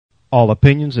All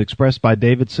opinions expressed by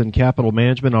Davidson Capital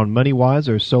Management on MoneyWise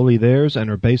are solely theirs and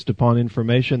are based upon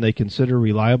information they consider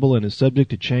reliable and is subject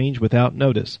to change without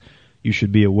notice. You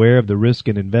should be aware of the risk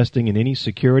in investing in any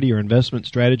security or investment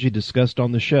strategy discussed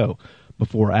on the show.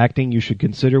 Before acting, you should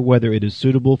consider whether it is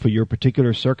suitable for your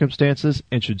particular circumstances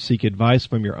and should seek advice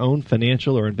from your own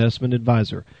financial or investment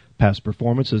advisor. Past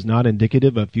performance is not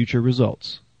indicative of future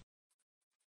results.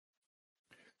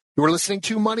 You're listening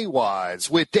to MoneyWise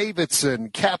with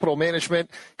Davidson Capital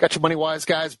Management. Got your MoneyWise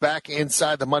guys back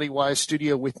inside the MoneyWise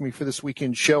studio with me for this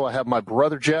weekend show. I have my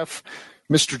brother Jeff,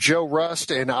 Mr. Joe Rust,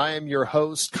 and I am your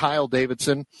host, Kyle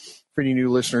Davidson. For any new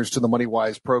listeners to the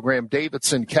MoneyWise program,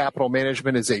 Davidson Capital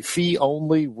Management is a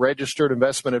fee-only registered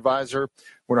investment advisor.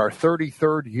 We're in our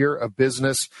 33rd year of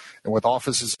business, and with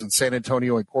offices in San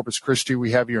Antonio and Corpus Christi,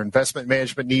 we have your investment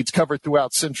management needs covered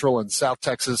throughout Central and South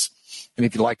Texas. And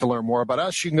if you'd like to learn more about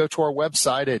us, you can go to our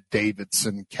website at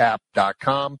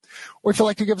davidsoncap.com. Or if you'd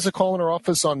like to give us a call in our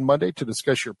office on Monday to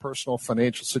discuss your personal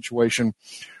financial situation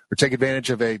or take advantage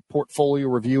of a portfolio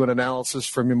review and analysis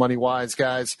from your MoneyWise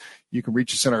guys, you can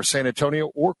reach us in our San Antonio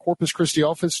or Corpus Christi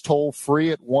office toll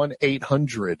free at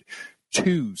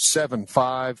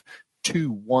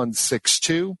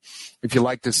 1-800-275-2162. If you'd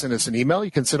like to send us an email,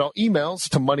 you can send all emails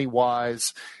to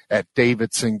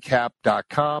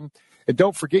moneywise@davidsoncap.com. And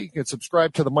don't forget, you can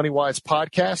subscribe to the MoneyWise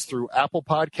podcast through Apple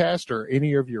Podcast or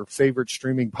any of your favorite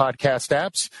streaming podcast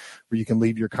apps where you can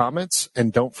leave your comments.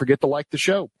 And don't forget to like the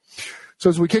show. So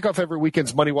as we kick off every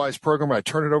weekend's MoneyWise program, I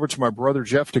turn it over to my brother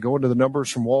Jeff to go into the numbers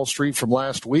from Wall Street from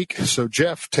last week. So,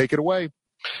 Jeff, take it away.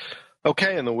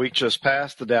 Okay, in the week just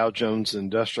passed, the Dow Jones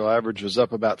Industrial Average was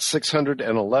up about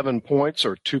 611 points,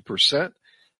 or 2%.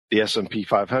 The S&P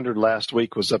 500 last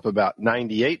week was up about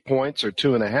 98 points, or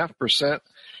 2.5%.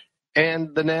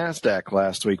 And the NASDAQ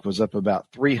last week was up about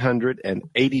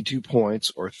 382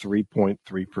 points, or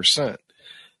 3.3%.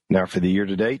 Now, for the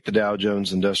year-to-date, the Dow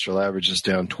Jones Industrial Average is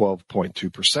down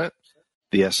 12.2%.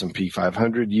 The S&P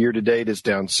 500 year-to-date is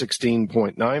down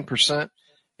 16.9%.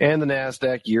 And the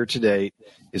NASDAQ year-to-date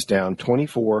is down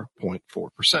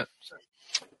 24.4%.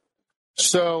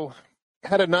 So,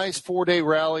 had a nice 4-day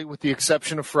rally with the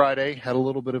exception of Friday. Had a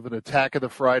little bit of an attack of the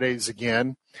Fridays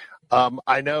again.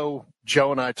 I know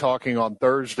Joe and I talking on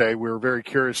Thursday, we were very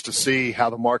curious to see how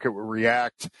the market would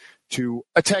react to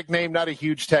a tech name, not a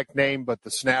huge tech name, but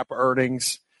the Snap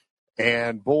earnings.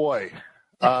 And boy,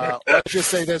 let's just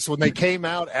say this. When they came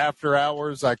out after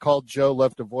hours, I called Joe,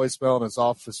 left a voicemail on his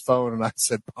office phone, and I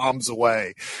said, palms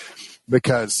away,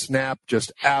 because Snap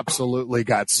just absolutely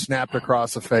got snapped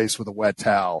across the face with a wet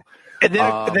towel. And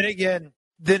then again,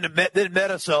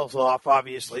 Meta sells off,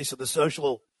 obviously, so the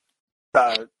social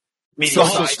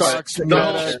media stocks,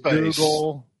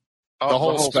 Google, the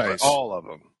whole space. All of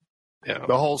them. Yeah.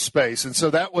 The whole space. And so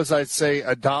that was, I'd say,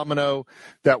 a domino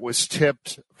that was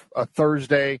tipped a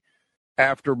Thursday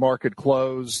after market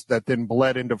close that then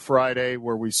bled into Friday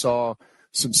where we saw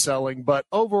some selling. But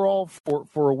overall,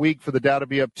 for a week, for the Dow to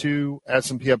be up 2,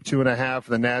 S&P up 2.5,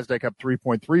 the NASDAQ up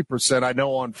 3.3%. I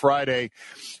know on Friday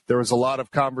there was a lot of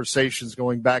conversations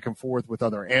going back and forth with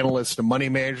other analysts and money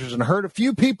managers, and I heard a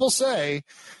few people say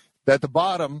that the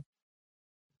bottom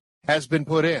has been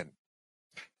put in.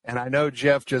 And I know,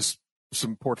 Jeff, just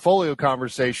some portfolio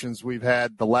conversations we've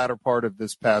had the latter part of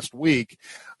this past week,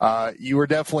 you were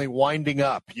definitely winding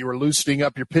up. You were loosening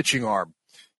up your pitching arm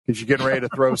because you're getting ready to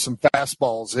throw some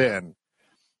fastballs in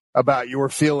about your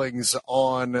feelings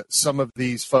on some of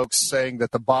these folks saying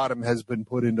that the bottom has been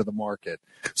put into the market.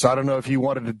 So I don't know if you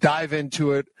wanted to dive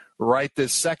into it right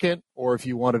this second or if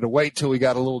you wanted to wait till we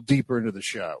got a little deeper into the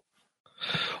show.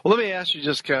 Well, let me ask you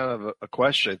just kind of a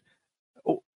question.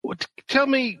 Give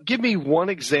me one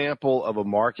example of a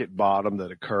market bottom that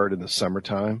occurred in the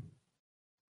summertime.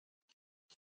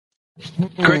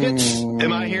 Crickets?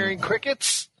 Am I hearing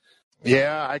crickets?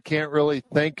 Yeah, I can't really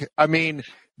think. I mean,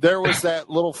 there was that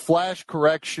little flash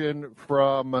correction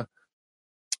from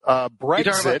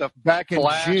Brexit back in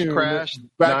June. Crash,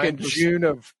 back in June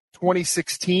of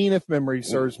 2016, if memory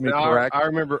serves me correct. I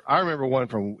remember one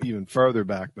from even further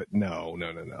back, but no.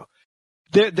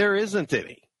 There isn't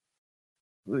any.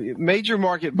 Major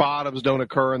market bottoms don't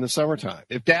occur in the summertime.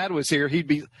 If Dad was here, he'd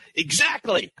be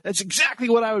that's exactly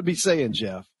what I would be saying,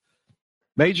 Jeff.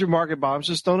 Major market bottoms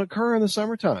just don't occur in the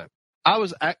summertime. I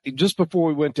was just before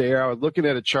we went to air, I was looking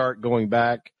at a chart going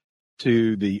back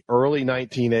to the early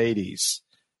 1980s,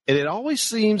 and it always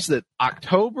seems that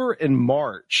October and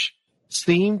March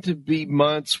seem to be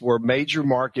months where major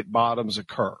market bottoms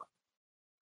occur.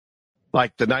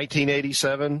 Like the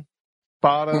 1987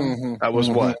 bottom, that was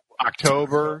what?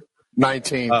 October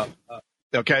 19th.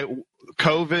 Okay.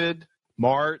 COVID,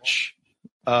 March,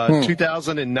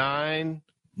 2009,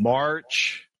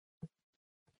 March.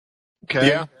 Okay.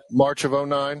 Yeah, March of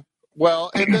 09.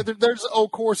 Well, and there's,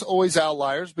 of course, always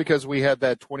outliers because we had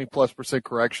that 20+%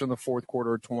 correction in the fourth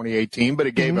quarter of 2018, but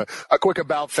it gave a quick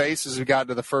about face as we got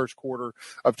into the first quarter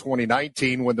of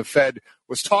 2019 when the Fed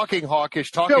was talking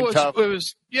hawkish, talking tough, and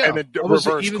then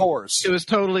reverse course. It was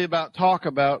totally about talk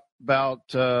about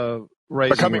raising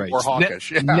becoming rates. more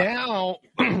hawkish. Now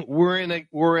we're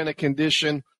in a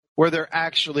condition where they're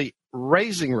actually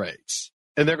raising rates,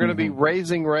 and they're going to be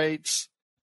raising rates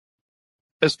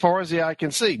as far as the eye can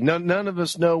see. None of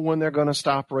us know when they're going to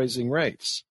stop raising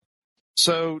rates.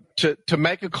 So to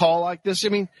make a call like this, I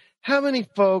mean, how many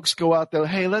folks go out there,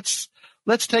 hey, let's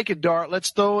take a dart, let's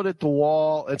throw it at the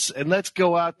wall, and let's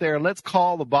go out there and let's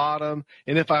call the bottom.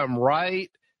 And if I'm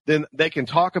right, then they can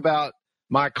talk about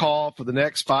my call for the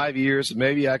next 5 years, and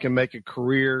maybe I can make a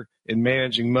career in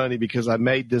managing money because I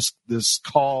made this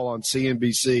call on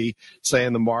CNBC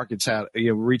saying the markets had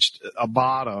reached a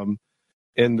bottom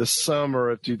in the summer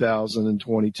of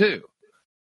 2022.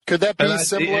 Could that be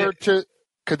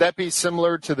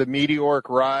similar to the meteoric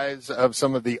rise of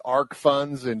some of the ARK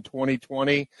funds in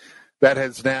 2020 that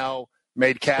has now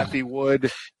made Cathie Wood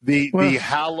the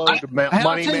hallowed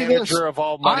money manager of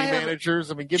all money managers?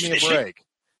 I mean, give me a break.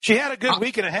 She had a good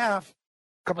week and a half.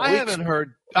 I haven't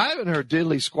heard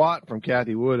diddly squat from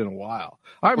Cathie Wood in a while.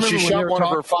 I remember she shut one of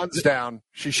her funds down.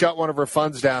 She shut one of her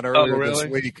funds down earlier this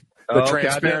week. The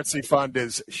Transparency Fund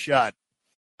is shut.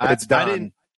 It's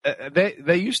done.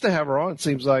 They used to have her on. It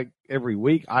seems like every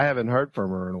week. I haven't heard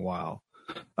from her in a while.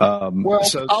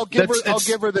 I'll give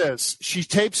her this. She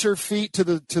tapes her feet to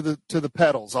the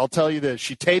pedals. I'll tell you this.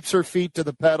 She tapes her feet to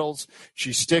the pedals.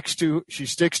 She sticks to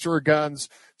her guns.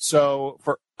 So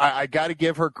I got to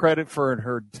give her credit for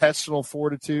her intestinal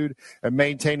fortitude and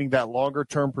maintaining that longer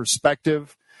term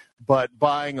perspective. But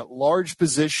buying large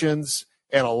positions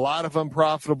and a lot of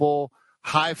unprofitable,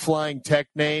 high-flying tech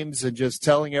names and just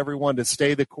telling everyone to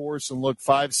stay the course and look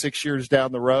 5-6 years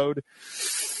down the road.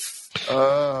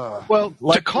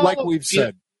 Like we've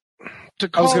said. To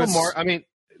call them,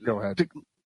 go ahead.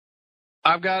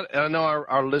 I know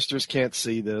our listeners can't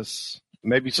see this.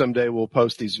 Maybe someday we'll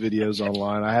post these videos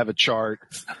online. I have a chart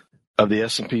of the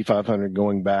S&P 500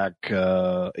 going back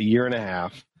a year and a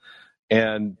half,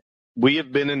 and we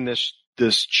have been in this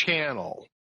channel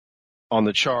on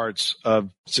the charts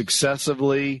of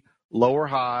successively lower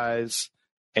highs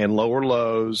and lower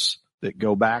lows that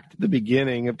go back to the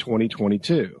beginning of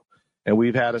 2022. And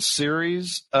we've had a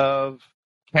series of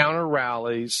counter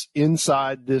rallies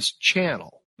inside this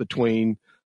channel between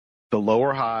the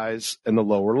lower highs and the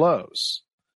lower lows.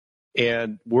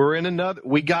 And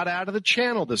we got out of the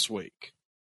channel this week.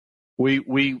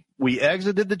 We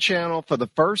exited the channel for the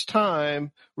first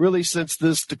time really since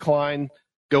this decline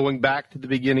going back to the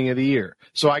beginning of the year.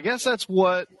 So I guess that's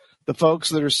what the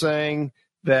folks that are saying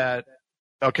that,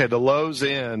 okay, the low's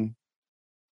in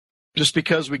just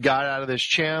because we got out of this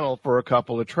channel for a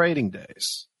couple of trading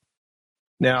days.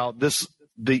 Now,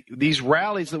 these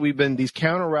rallies that these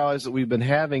counter rallies that we've been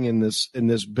having in this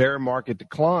bear market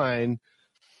decline,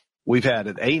 we've had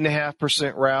an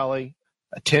 8.5% rally,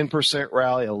 a 10%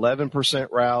 rally, 11%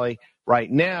 rally.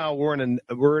 Right now,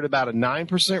 we're at about a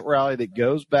 9% rally that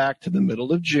goes back to the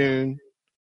middle of June.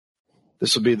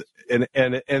 This will be and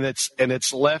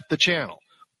it's left the channel.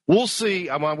 We'll see.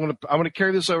 I'm going to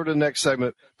carry this over to the next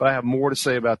segment, but I have more to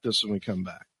say about this when we come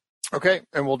back. Okay,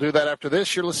 and we'll do that after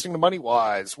this. You're listening to Money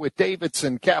Wise with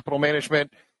Davidson Capital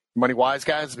Management. Money Wise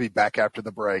guys will be back after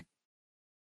the break.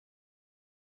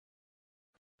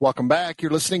 Welcome back.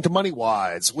 You're listening to Money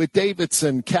Wise with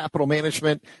Davidson Capital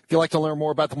Management. If you'd like to learn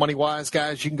more about the Money Wise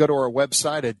guys, you can go to our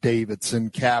website at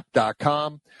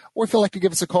davidsoncap.com. Or if you'd like to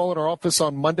give us a call in our office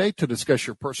on Monday to discuss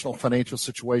your personal financial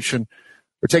situation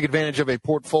or take advantage of a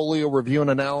portfolio review and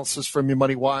analysis from your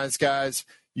Money Wise guys,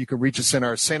 you can reach us in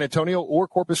our San Antonio or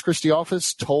Corpus Christi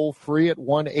office toll free at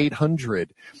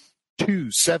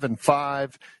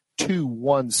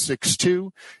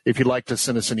 1-800-275-2162. If you'd like to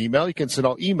send us an email, you can send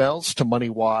all emails to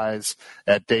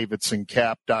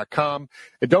moneywise@davidsoncap.com.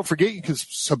 And don't forget, you can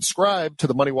subscribe to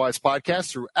the MoneyWise podcast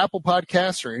through Apple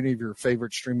Podcasts or any of your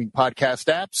favorite streaming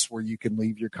podcast apps where you can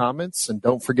leave your comments. And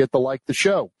don't forget to like the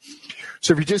show.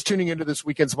 So if you're just tuning into this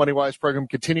weekend's MoneyWise program,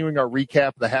 continuing our recap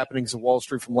of the happenings of Wall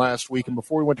Street from last week. And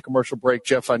before we went to commercial break,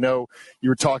 Jeff, I know you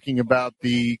were talking about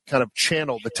the kind of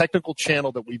channel, the technical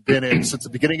channel that we've been in since the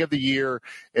beginning of the year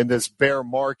in this bear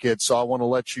market. So I want to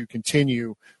let you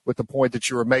continue with the point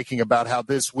that you were making about how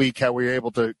this week, how we were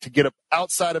able to get up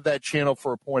outside of that channel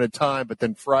for a point of time, but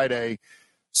then Friday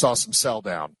saw some sell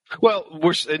down. Well,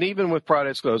 and even with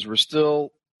Friday's close, we're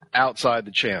still outside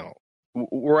the channel.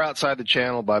 we're outside the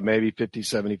channel by maybe 50,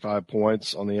 75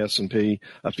 points on the S&P,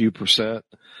 a few percent.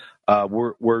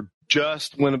 We're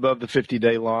just went above the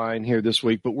 50-day line here this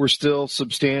week, but we're still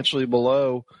substantially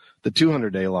below the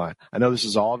 200-day line. I know this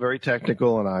is all very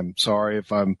technical, and I'm sorry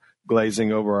if I'm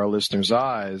glazing over our listeners'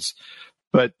 eyes,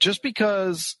 but just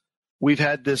because we've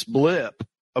had this blip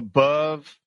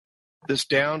above this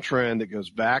downtrend that goes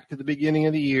back to the beginning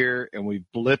of the year, and we've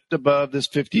blipped above this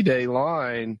 50-day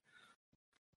line,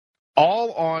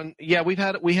 we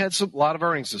had a lot of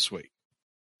earnings this week,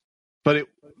 but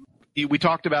we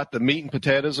talked about the meat and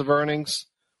potatoes of earnings.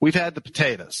 We've had the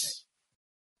potatoes,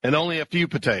 and only a few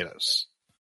potatoes.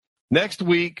 Next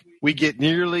week we get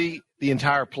nearly the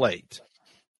entire plate.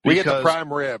 We get the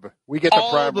prime rib.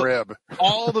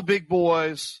 All the big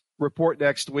boys report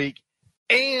next week,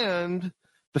 and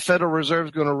the Federal Reserve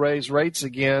is going to raise rates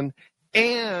again,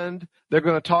 and they're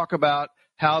going to talk about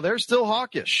how they're still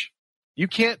hawkish. You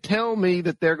can't tell me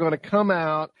that they're going to come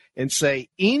out and say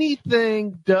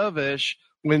anything dovish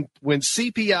when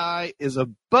CPI is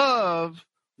above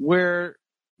where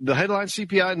the headline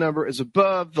CPI number is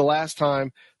above the last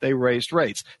time they raised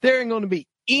rates. There ain't going to be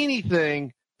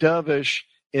anything dovish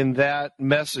in that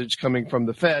message coming from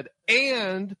the Fed,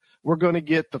 and we're going to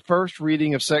get the first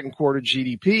reading of second quarter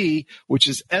GDP, which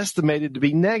is estimated to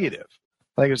be negative.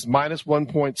 I think it's minus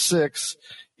 1.6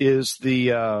 is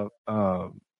the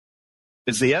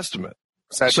estimate.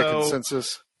 Is that the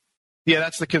consensus? Yeah,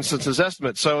 that's the consensus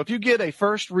estimate. So if you get a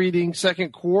first reading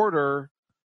second quarter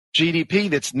GDP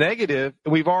that's negative,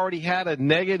 and we've already had a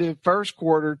negative first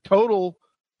quarter total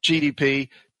GDP,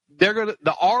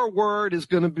 the R word is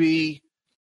going to be,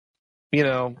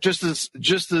 just as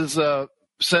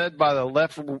said by the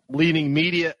left-leaning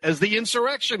media as the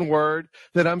insurrection word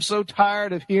that I'm so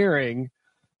tired of hearing.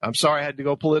 I'm sorry I had to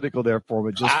go political there for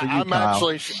me, just for you,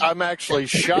 Kyle. I'm actually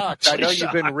shocked. I know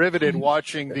you've been riveted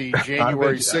watching the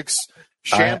January 6th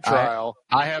sham trial.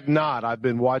 I have not. I've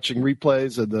been watching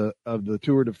replays of the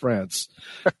Tour de France,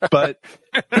 but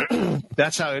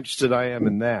that's how interested I am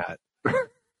in that.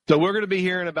 So we're going to be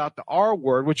hearing about the R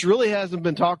word, which really hasn't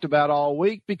been talked about all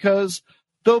week because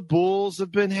the Bulls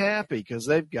have been happy because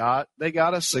they got a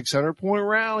 600-point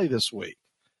rally this week.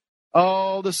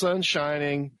 Oh, the sun's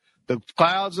shining. The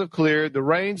clouds have cleared. The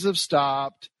rains have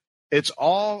stopped. It's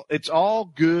all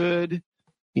good.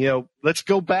 Let's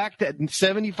go back to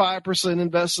 75%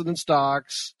 invested in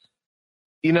stocks.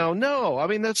 No, I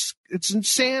mean, it's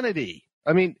insanity.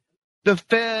 I mean, the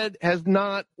Fed has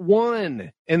not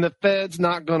won, and the Fed's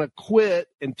not going to quit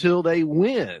until they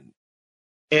win.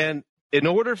 And in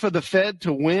order for the Fed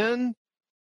to win,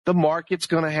 the market's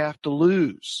going to have to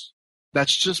lose.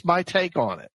 That's just my take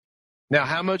on it. Now,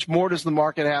 how much more does the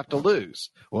market have to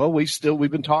lose? Well,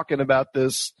 we've been talking about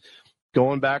this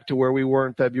going back to where we were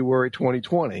in February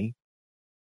 2020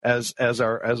 as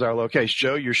our low case.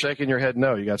 Joe, you're shaking your head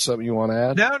no. You got something you want to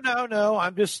add? No.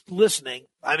 I'm just listening.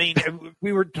 I mean,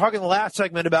 we were talking the last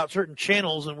segment about certain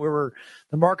channels and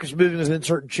the market's moving within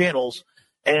certain channels.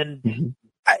 And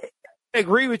I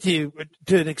agree with you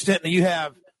to an extent that you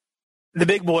have the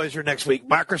big boys are next week.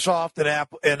 Microsoft and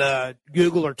Apple and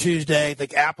Google are Tuesday. I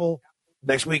think Apple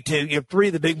next week too. You have three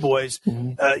of the big boys.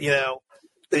 I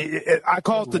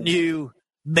call it the new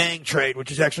Mang trade,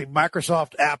 which is actually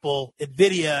Microsoft, Apple,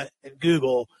 Nvidia, and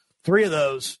Google. Three of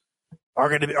those are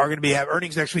going to have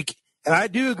earnings next week. And I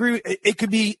do agree. It could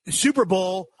be Super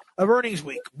Bowl of earnings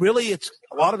week. Really, a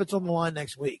lot of it's on the line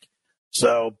next week.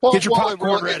 So get your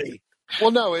popcorn ready.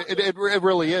 Well, no, it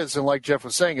really is. And like Jeff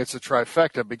was saying, it's a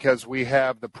trifecta because we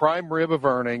have the prime rib of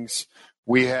earnings.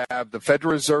 We have the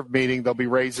Federal Reserve meeting. They'll be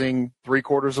raising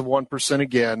 0.75%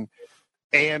 again.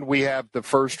 And we have the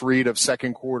first read of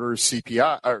second quarter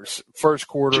CPI, or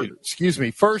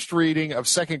first reading of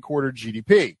second quarter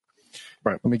GDP.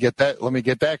 Right. Let me get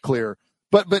that clear.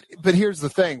 But here's the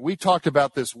thing. We talked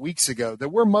about this weeks ago that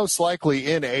we're most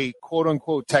likely in a quote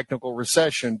unquote technical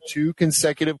recession, 2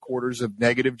 consecutive quarters of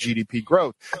negative GDP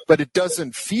growth. But it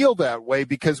doesn't feel that way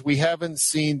because we haven't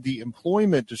seen the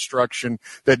employment destruction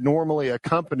that normally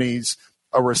accompanies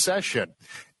a recession.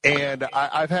 And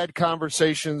I've had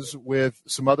conversations with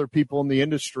some other people in the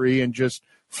industry and just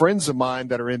friends of mine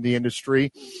that are in the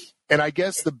industry. And I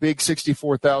guess the big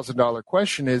 $64,000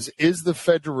 question is the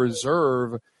Federal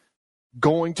Reserve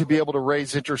going to be able to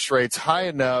raise interest rates high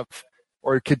enough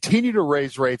or continue to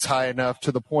raise rates high enough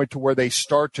to the point to where they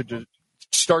start to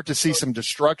see some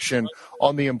destruction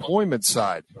on the employment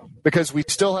side? Because we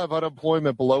still have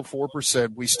unemployment below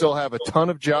 4%. We still have a ton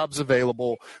of jobs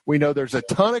available. We know there's a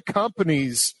ton of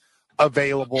companies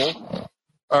available,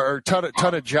 or a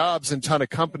ton of jobs and ton of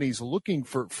companies looking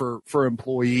for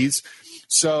employees.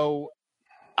 So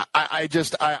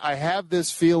I have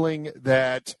this feeling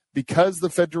that because the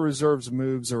Federal Reserve's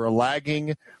moves have a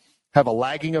lagging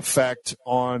effect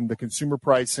on the consumer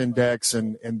price index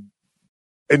and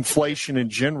inflation in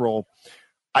general,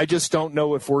 I just don't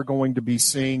know if we're going to be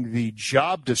seeing the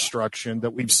job destruction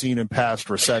that we've seen in past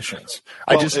recessions.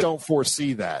 I just don't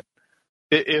foresee that.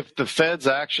 If the Fed's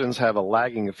actions have a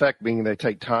lagging effect, meaning they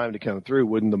take time to come through,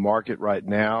 wouldn't the market right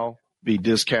now be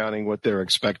discounting what they're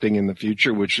expecting in the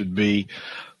future, which would be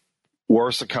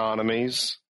worse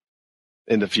economies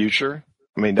in the future?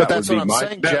 I mean, but that's what I'm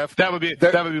saying, Jeff. That would be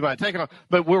my take on it.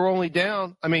 But we're only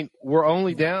down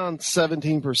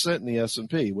 17% in the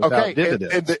S&P without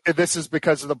dividends. And this is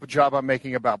because of the job I'm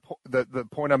making about the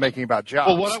point I'm making about jobs.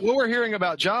 Well, what we're hearing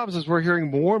about jobs is we're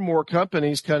hearing more and more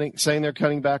companies saying they're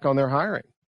cutting back on their hiring.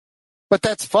 But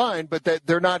that's fine. But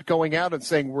they're not going out and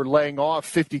saying we're laying off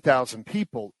 50,000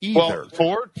 people either.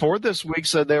 Well, Ford this week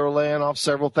said they were laying off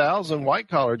several thousand white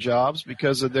collar jobs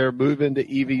because of their move into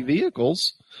EV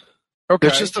vehicles. Okay.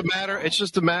 It's just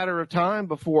a matter of time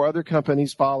before other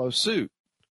companies follow suit.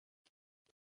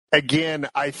 Again,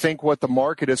 I think what the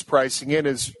market is pricing in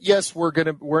is, yes,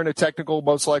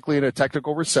 most likely in a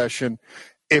technical recession.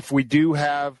 If we do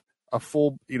have a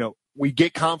full, we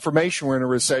get confirmation we're in a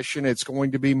recession, it's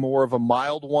going to be more of a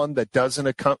mild one that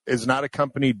is not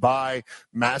accompanied by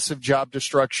massive job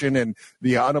destruction and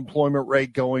the unemployment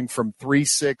rate going from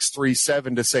 3.6,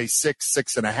 3.7 to say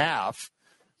 6.5.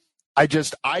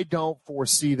 I don't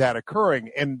foresee that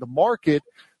occurring. And the market,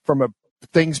 from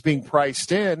things being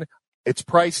priced in, it's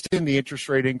priced in the interest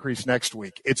rate increase next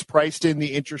week. It's priced in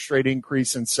the interest rate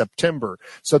increase in September.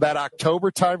 So that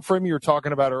October timeframe you were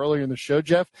talking about earlier in the show,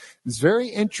 Jeff, is very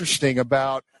interesting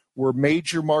about where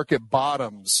major market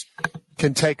bottoms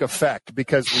can take effect,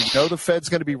 because we know the Fed's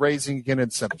going to be raising again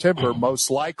in September, most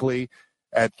likely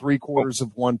at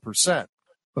 0.75%.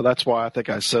 Well, that's why I think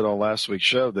I said on last week's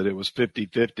show that it was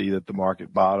 50-50 that the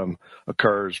market bottom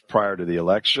occurs prior to the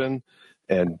election.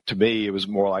 And to me, it was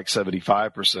more like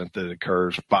 75% that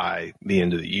occurs by the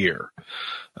end of the year.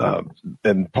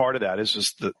 And part of that is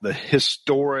just the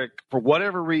historic, for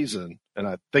whatever reason, and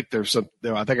I think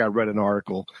I think I read an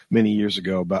article many years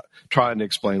ago about trying to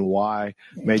explain why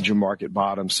major market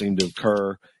bottoms seem to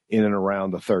occur in and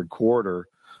around the third quarter.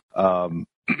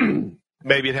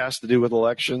 Maybe it has to do with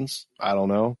elections. I don't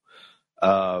know.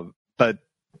 But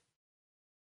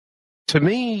to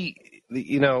me,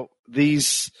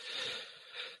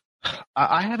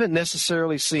 I haven't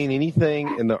necessarily seen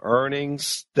anything in the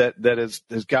earnings that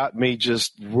has got me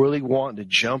just really wanting to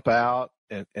jump out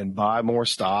and buy more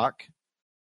stock.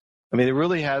 I mean,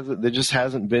 there just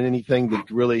hasn't been anything that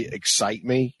really excite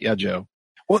me. Yeah, Joe.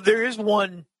 Well, there is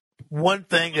one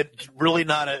thing that's really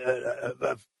not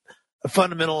a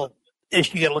fundamental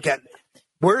issue you got to look at.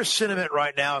 Where's sentiment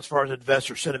right now as far as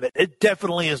investor sentiment? It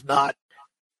definitely is not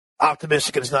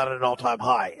optimistic, and it's not at an all-time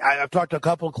high. I've talked to a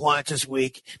couple of clients this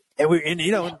week, and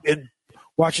in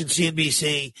watching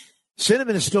CNBC,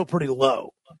 sentiment is still pretty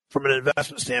low from an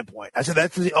investment standpoint. I said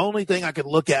that's the only thing I could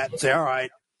look at and say, all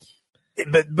right,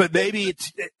 but maybe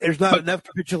there's not enough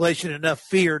capitulation, enough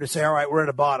fear to say, all right, we're at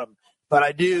a bottom. But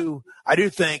I do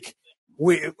think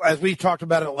as we talked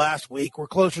about it last week, we're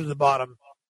closer to the bottom,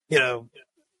 now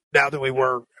than we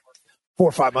were 4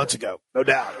 or 5 months ago, no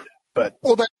doubt. But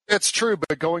that's true.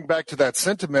 But going back to that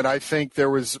sentiment, I think there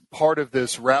was part of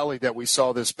this rally that we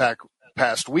saw this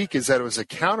past week is that it was a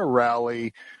counter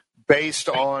rally based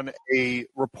on a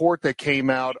report that came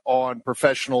out on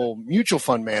professional mutual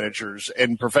fund managers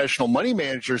and professional money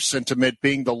managers' sentiment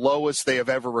being the lowest they have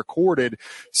ever recorded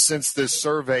since this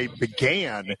survey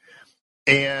began.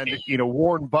 And,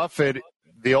 Warren Buffett,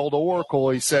 the old oracle,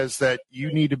 he says that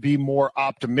you need to be more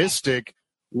optimistic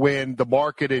when the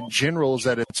market in general is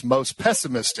at its most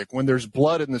pessimistic, when there's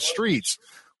blood in the streets.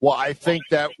 Well, I think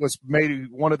that was maybe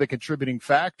one of the contributing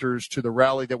factors to the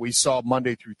rally that we saw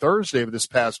Monday through Thursday of this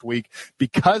past week,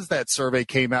 because that survey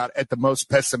came out at the most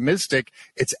pessimistic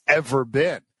it's ever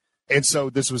been. And so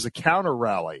this was a counter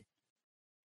rally.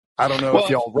 I don't know if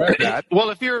y'all read that. Well,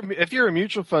 if you're a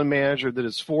mutual fund manager that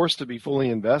is forced to be fully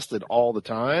invested all the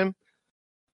time,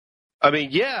 I mean,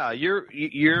 yeah,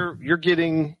 you're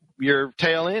getting your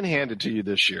tail end handed to you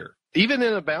this year. Even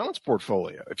in a balanced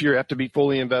portfolio, if you have to be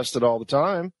fully invested all the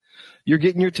time, you're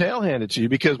getting your tail handed to you,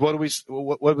 because what was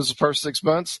the first 6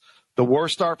 months? The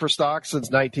worst start for stocks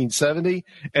since 1970,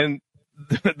 and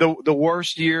the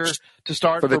worst year to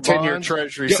start for the 10-year bonds,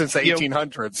 Treasury since the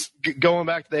 1800s. Going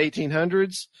back to the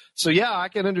 1800s. So yeah, I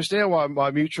can understand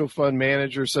why mutual fund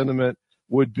manager sentiment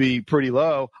would be pretty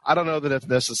low. I don't know that that's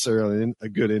necessarily a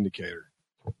good indicator.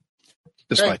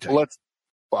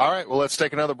 All right, well, let's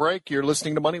take another break. You're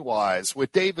listening to Money Wise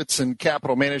with Davidson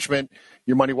Capital Management.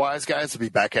 Your Money Wise guys will be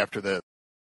back after this.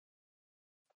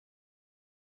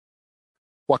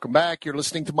 Welcome back. You're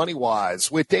listening to Money Wise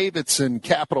with Davidson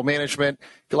Capital Management. If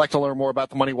you'd like to learn more about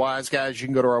the Money Wise guys, you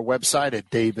can go to our website at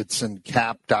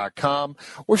davidsoncap.com.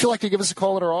 Or if you'd like to give us a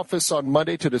call at our office on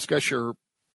Monday to discuss your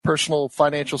personal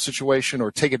financial situation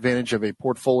or take advantage of a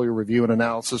portfolio review and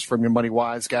analysis from your Money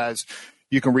Wise guys,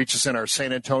 you can reach us in our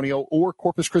San Antonio or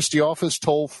Corpus Christi office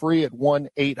toll free at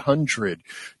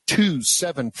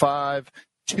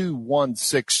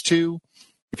 1-800-275-2162.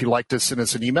 If you'd like to send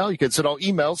us an email, you can send all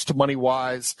emails to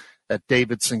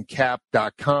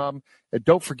moneywise@davidsoncap.com. And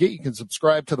don't forget, you can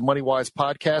subscribe to the Money Wise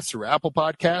podcast through Apple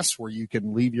Podcasts, where you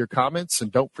can leave your comments.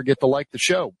 And don't forget to like the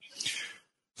show.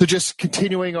 So just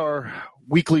continuing our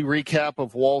weekly recap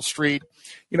of Wall Street,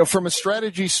 from a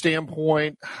strategy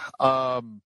standpoint,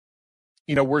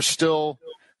 we're still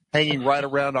hanging right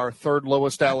around our third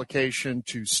lowest allocation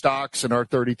to stocks in our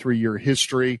 33-year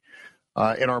history.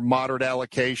 In our moderate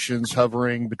allocations,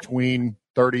 hovering between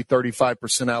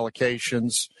 30-35%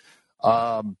 allocations.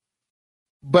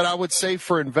 But I would say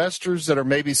for investors that are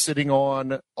maybe sitting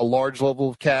on a large level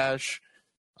of cash,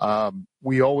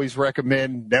 we always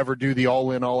recommend never do the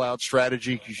all-in, all-out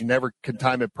strategy, because you never can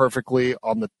time it perfectly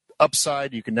on the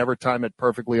upside. You can never time it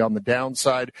perfectly on the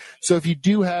downside. So if you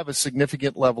do have a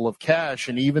significant level of cash,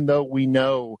 and even though we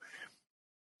know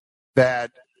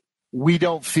that we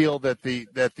don't feel that the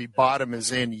bottom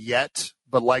is in yet,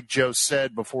 but like Joe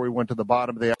said before we went to the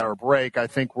bottom of the hour break, I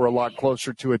think we're a lot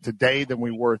closer to it today than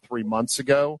we were 3 months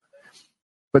ago.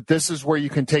 But this is where you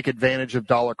can take advantage of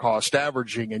dollar cost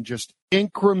averaging and just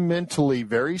incrementally,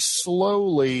 very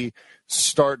slowly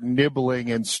start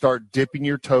nibbling and start dipping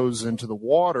your toes into the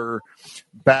water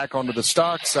back onto the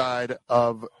stock side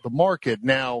of the market.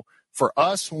 Now, for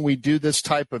us, when we do this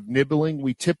type of nibbling,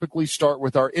 we typically start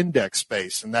with our index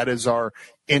base, and that is our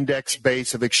index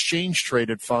base of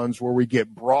exchange-traded funds, where we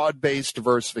get broad-based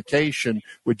diversification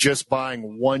with just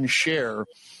buying one share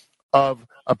of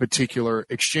a particular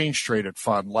exchange-traded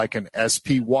fund, like an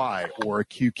SPY or a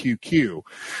QQQ.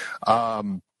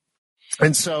 And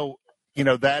so,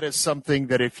 that is something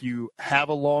that if you have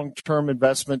a long-term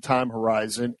investment time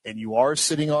horizon and you are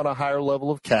sitting on a higher level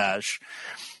of cash,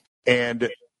 and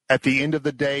at the end of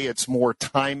the day, it's more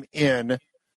time in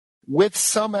with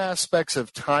some aspects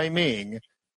of timing,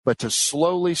 but to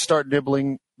slowly start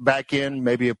nibbling back in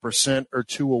maybe 1% or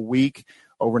 2% a week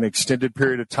over an extended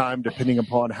period of time, depending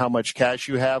upon how much cash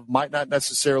you have, might not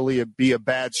necessarily be a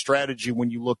bad strategy when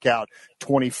you look out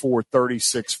 24,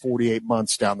 36, 48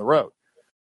 months down the road.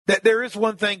 There is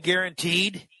one thing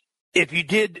guaranteed. If you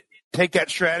did take that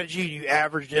strategy, you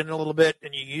averaged in a little bit,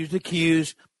 and you used the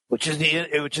Qs, which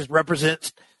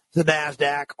represents the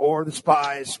NASDAQ, or the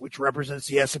SPYs, which represents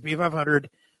the S&P 500.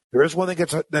 There is one thing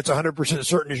that's 100%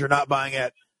 certain, is you're not buying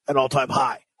at an all-time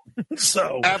high.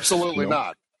 So absolutely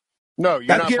not. No,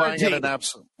 you're not buying at an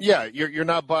absolute. Yeah, you're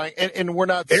not buying, and we're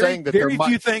not saying that very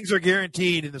few things are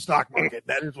guaranteed in the stock market.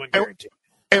 That is one guarantee.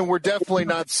 And we're definitely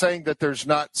not saying that there's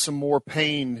not some more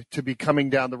pain to be coming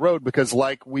down the road, because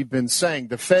like we've been saying,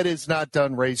 the Fed is not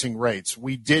done raising rates.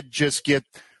 We did just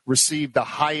received the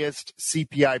highest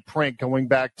CPI print going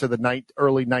back to the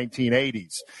early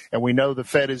 1980s. And we know the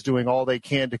Fed is doing all they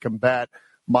can to combat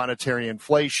monetary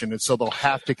inflation, and so they'll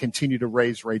have to continue to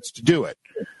raise rates to do it.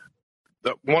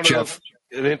 An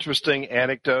interesting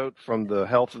anecdote from the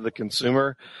health of the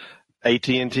consumer,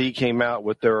 AT&T came out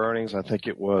with their earnings, I think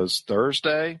it was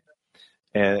Thursday,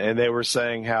 and they were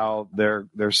saying how they're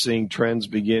seeing trends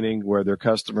beginning where their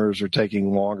customers are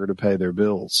taking longer to pay their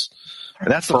bills. And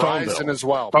that's the phone bill. As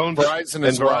well.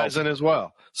 Verizon as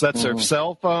well. So that's their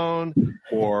cell phone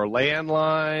or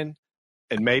landline,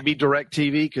 and maybe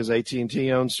DirecTV, because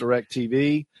AT&T owns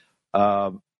DirecTV.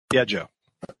 Yeah, Joe.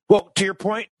 Well, to your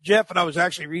point, Jeff, and I was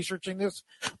actually researching this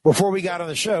before we got on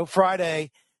the show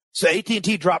Friday. So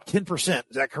AT&T dropped 10%.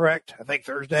 Is that correct? I think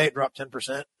Thursday it dropped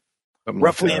 10%,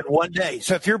 roughly in one day.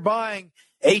 So if you're buying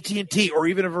AT&T or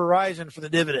even a Verizon for the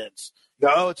dividends, you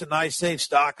go, it's a nice, safe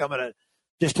stock. I'm going to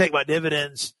just take my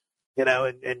dividends,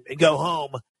 and go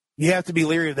home. You have to be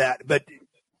leery of that. But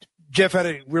Jeff had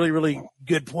a really, really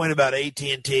good point about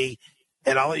AT&T,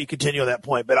 and I'll let you continue on that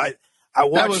point. But I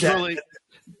watched that.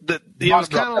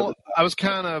 I was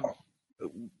kind of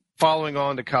following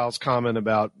on to Kyle's comment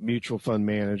about mutual fund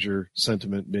manager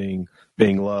sentiment being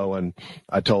low, and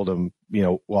I told him,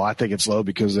 I think it's low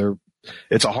because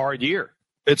it's a hard year.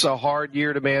 It's a hard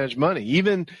year to manage money.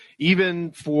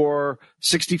 Even for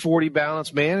 60-40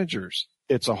 balanced managers,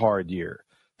 it's a hard year.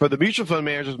 For the mutual fund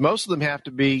managers, most of them have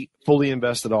to be fully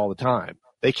invested all the time.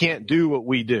 They can't do what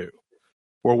we do.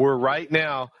 where we're right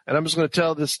now, and I'm just going to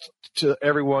tell this to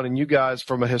everyone and you guys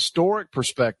from a historic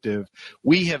perspective,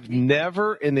 we have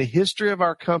never in the history of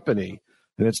our company,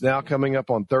 and it's now coming up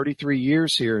on 33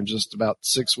 years here in just about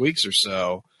 6 weeks or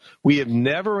so, we have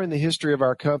never in the history of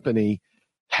our company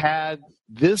had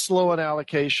this low an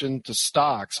allocation to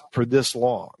stocks for this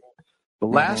long. The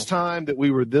last time that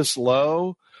we were this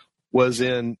low was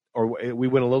or we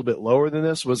went a little bit lower than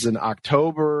this, was in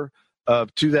October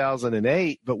of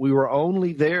 2008, but we were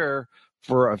only there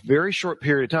for a very short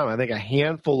period of time, I think a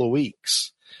handful of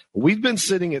weeks. We've been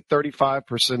sitting at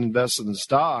 35% invested in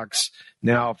stocks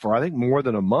now for, I think, more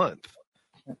than a month.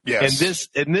 Yes.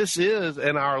 And this is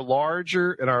in our large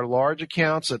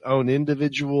accounts that own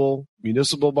individual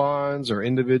municipal bonds or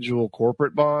individual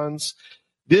corporate bonds.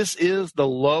 This is the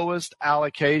lowest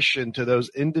allocation to those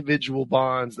individual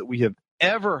bonds that we have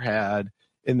ever had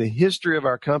in the history of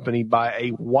our company by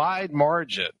a wide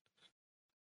margin.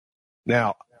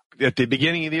 Now, at the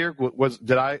beginning of the year,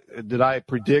 did I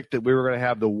predict that we were going to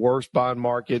have the worst bond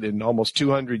market in almost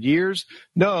 200 years?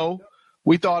 No,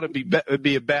 we thought it'd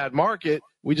be a bad market.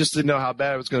 We just didn't know how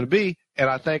bad it was going to be. And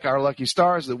I thank our lucky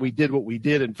stars that we did what we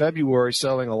did in February,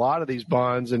 selling a lot of these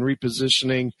bonds and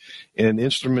repositioning in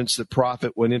instruments that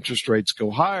profit when interest rates go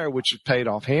higher, which have paid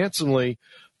off handsomely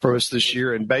for us this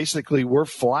year. And basically, we're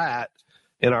flat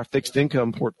in our fixed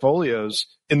income portfolios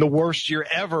in the worst year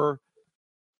ever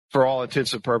for all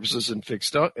intents and purposes in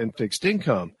fixed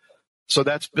income. So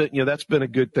that's been a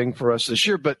good thing for us this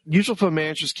year. But mutual fund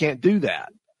managers can't do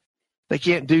that. They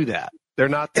can't do that. They're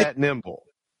not that nimble.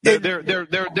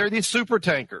 They're these super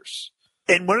tankers.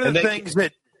 And one of the things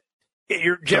that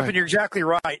Jeff, and you're exactly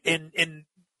right. In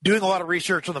doing a lot of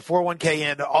research on the 401k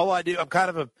end, all I do, I'm kind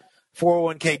of a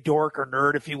 401k dork or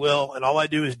nerd, if you will, and all I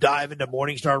do is dive into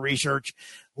Morningstar research,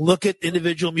 look at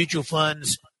individual mutual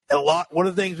funds. One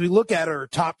of the things we look at are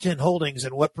top 10 holdings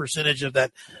and what percentage of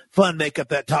that fund make up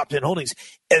that top 10 holdings.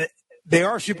 And they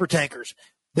are super tankers.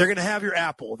 They're going to have your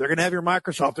Apple. They're going to have your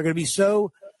Microsoft. They're going to be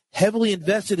so heavily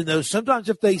invested in those. Sometimes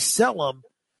if they sell them,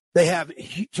 they have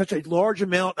such a large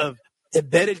amount of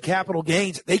embedded capital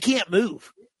gains. They can't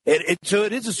move. So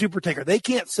it is a super tanker. They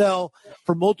can't sell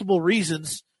for multiple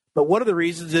reasons. But one of the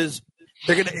reasons is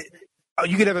you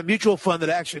could have a mutual fund that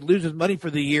actually loses money for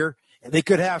the year, and they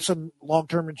could have some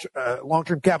long-term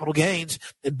capital gains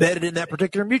embedded in that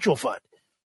particular mutual fund.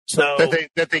 So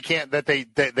that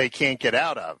they can't get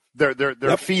out of.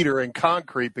 Their feet are in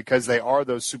concrete because they are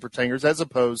those super tankers, as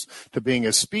opposed to being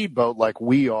a speedboat like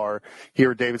we are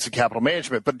here at Davidson Capital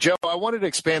Management. But Joe, I wanted to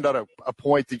expand on a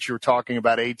point that you were talking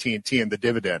about AT&T and the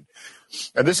dividend.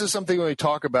 And this is something we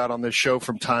talk about on this show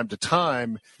from time to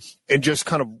time, and just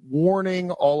kind of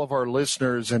warning all of our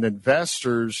listeners and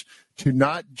investors to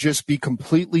not just be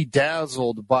completely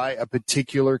dazzled by a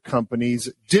particular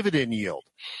company's dividend yield,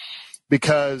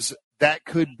 because that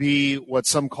could be what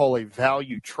some call a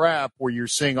value trap, where you're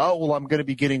saying, oh, well, I'm going to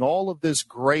be getting all of this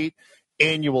great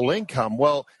annual income.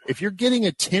 Well, if you're getting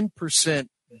a 10%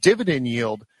 dividend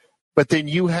yield, but then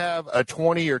you have a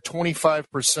 20 or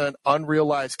 25%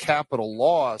 unrealized capital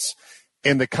loss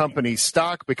in the company's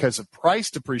stock because of price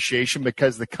depreciation,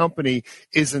 because the company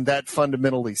isn't that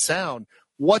fundamentally sound,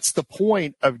 what's the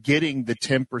point of getting the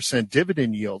 10%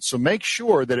 dividend yield? So make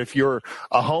sure that if you're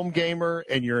a home gamer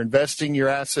and you're investing your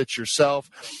assets yourself,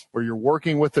 or you're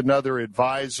working with another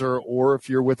advisor, or if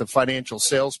you're with a financial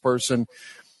salesperson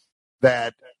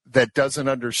that doesn't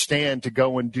understand to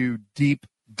go and do deep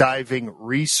diving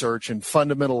research and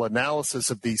fundamental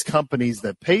analysis of these companies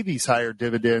that pay these higher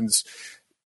dividends,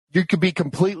 you could be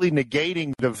completely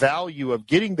negating the value of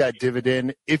getting that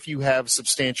dividend if you have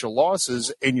substantial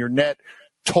losses and your net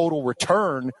total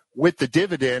return with the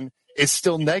dividend is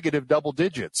still negative double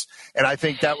digits. And I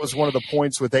think that was one of the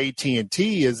points with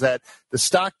AT&T, is that the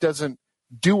stock doesn't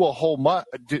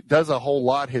does a whole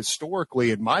lot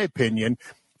historically, in my opinion.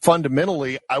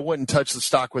 Fundamentally, I wouldn't touch the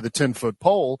stock with a 10-foot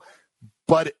pole,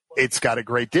 but it's got a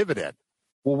great dividend.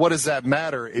 Well, what does that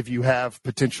matter if you have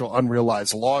potential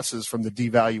unrealized losses from the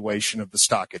devaluation of the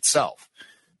stock itself?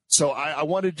 So I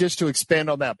wanted just to expand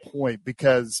on that point,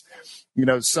 because, you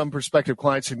know, some prospective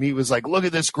clients to me was like, look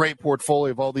at this great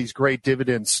portfolio of all these great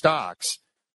dividend stocks.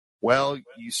 Well,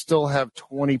 you still have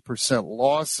 20%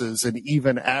 losses, and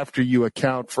even after you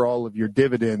account for all of your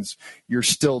dividends, you're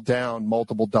still down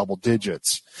multiple double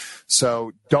digits.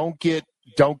 So don't get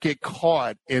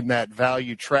caught in that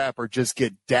value trap, or just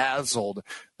get dazzled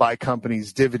by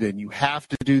companies' dividend. You have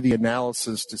to do the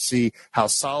analysis to see how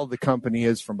solid the company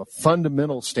is from a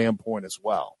fundamental standpoint as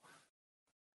well.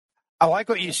 I like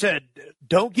what you said.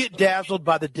 Don't get dazzled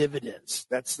by the dividends.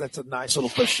 That's a nice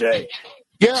little cliche.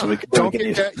 Yeah, So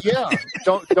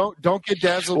don't get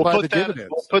dazzled by the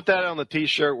dividends. We'll put that on the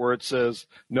T-shirt where it says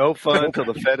 "No fun till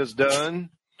the Fed is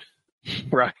done."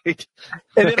 Right,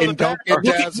 and don't get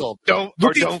dazzled. Don't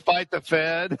fight the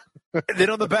Fed. And then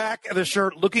on the back of the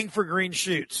shirt, looking for green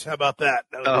shoots. How about that?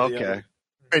 Okay.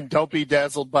 And don't be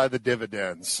dazzled by the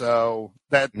dividends. So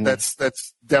that's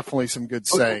definitely some good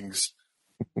sayings.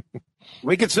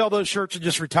 We could sell those shirts and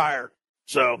just retire.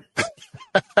 So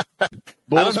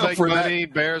Bulls make money,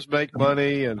 Bears make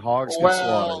money, and Hogs get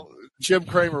slaughtered. Jim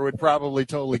Cramer would probably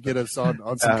totally get us on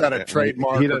some kind of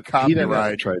trademark or copyright. He doesn't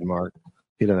have a trademark.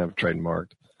 He doesn't have a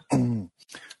trademark.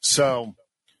 So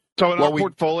in our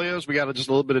portfolios, we got just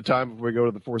a little bit of time before we go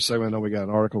to the fourth segment. I know we got an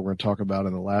article we're going to talk about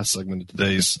in the last segment of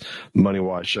today's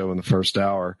MoneyWise show in the first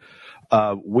hour.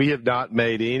 We have not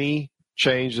made any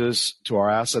changes to our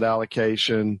asset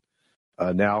allocation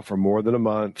now for more than a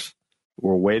month.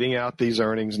 We're waiting out these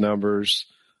earnings numbers.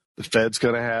 The Fed's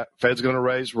going to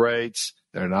raise rates.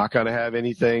 They're not going to have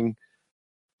anything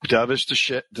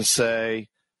dovish to say.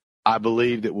 I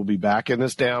believe that we'll be back in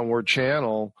this downward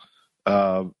channel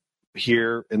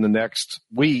here in the next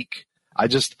week. I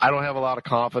don't have a lot of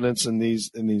confidence in these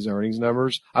earnings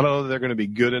numbers. I don't know that they're going to be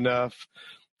good enough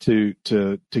to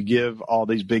give all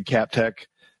these big cap tech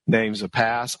names a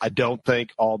pass. I don't think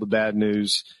all the bad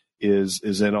news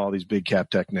is in all these big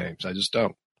cap tech names. I just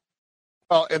don't.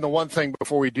 Well, and the one thing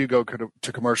before we do go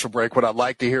to commercial break, what I'd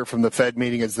like to hear from the Fed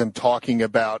meeting is them talking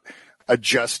about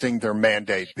adjusting their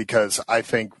mandate, because I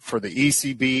think for the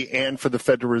ECB and for the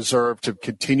Federal Reserve to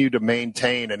continue to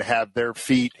maintain and have their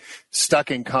feet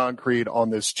stuck in concrete on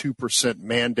this 2%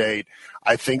 mandate,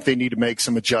 I think they need to make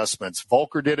some adjustments.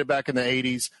 Volcker did it back in the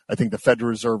 80s. I think the Federal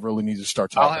Reserve really needs to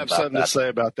start talking about that. I'll have something to say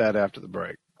about that after the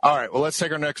break. All right, well, let's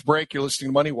take our next break. You're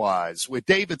listening to MoneyWise with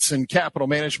Davidson Capital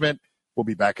Management. We'll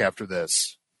be back after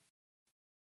this.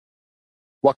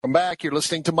 Welcome back. You're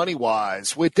listening to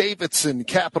MoneyWise with Davidson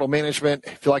Capital Management.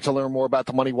 If you'd like to learn more about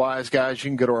the MoneyWise guys,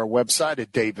 you can go to our website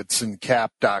at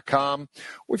davidsoncap.com.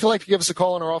 Or if you'd like to give us a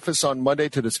call in our office on Monday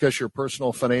to discuss your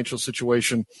personal financial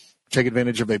situation, take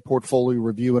advantage of a portfolio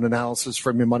review and analysis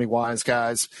from your MoneyWise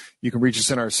guys, you can reach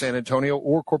us in our San Antonio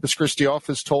or Corpus Christi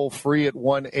office toll free at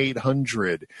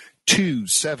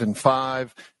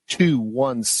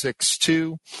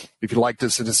 1-800-275-2162. If you'd like to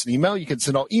send us an email, you can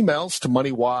send all emails to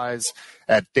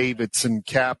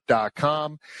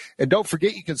moneywise@davidsoncap.com. And don't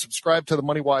forget, you can subscribe to the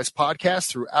MoneyWise podcast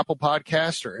through Apple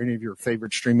Podcasts or any of your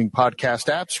favorite streaming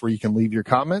podcast apps where you can leave your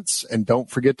comments. And don't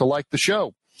forget to like the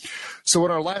show. So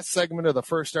in our last segment of the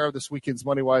first hour of this weekend's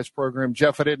MoneyWise program,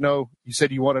 Jeff, I didn't know, you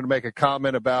said you wanted to make a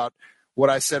comment about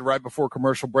what I said right before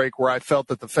commercial break, where I felt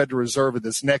that the Federal Reserve at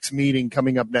this next meeting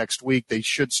coming up next week, they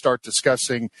should start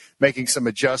discussing making some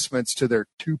adjustments to their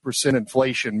 2%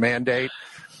 inflation mandate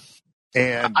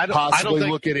and possibly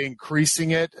look at increasing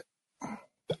it.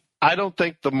 I don't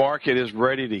think the market is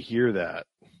ready to hear that.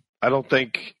 I don't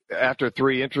think after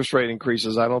 3 interest rate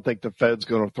increases, I don't think the Fed's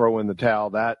going to throw in the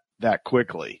towel that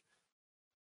quickly.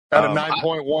 At a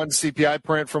 9.1 CPI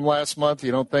print from last month,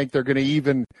 you don't think they're going to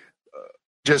even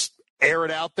just air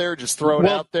it out there, just throw it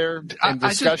out there in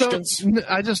discussions?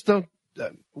 I just don't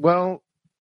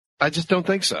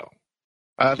think so.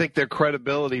 I think their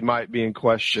credibility might be in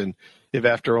question if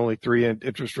after only 3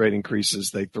 interest rate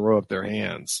increases, they throw up their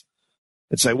hands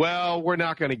and say, well, we're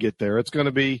not going to get there. It's going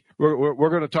to be, we're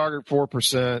going to target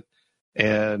 4%,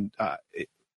 and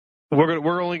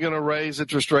we're only going to raise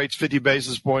interest rates 50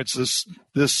 basis points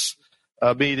this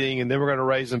meeting, and then we're going to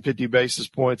raise them 50 basis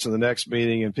points in the next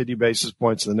meeting and 50 basis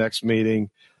points in the next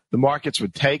meeting. The markets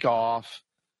would take off,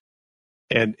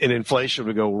 and inflation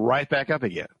would go right back up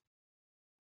again.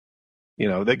 You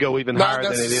know, they go even higher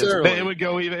than it is. It would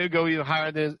go even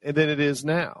higher than it is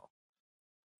now.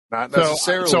 Not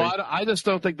necessarily. So I just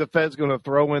don't think the Fed's going to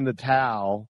throw in the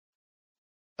towel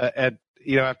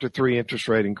after 3 interest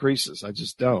rate increases. I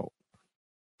just don't.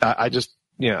 I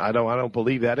don't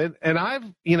believe that. And I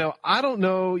don't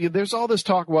know. There's all this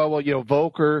talk. Well,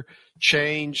 Volcker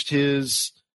changed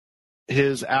his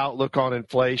outlook on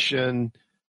inflation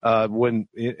when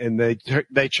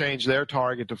they changed their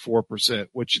target to 4%,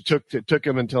 which it took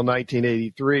them until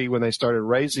 1983 when they started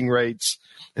raising rates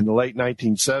in the late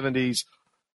 1970s.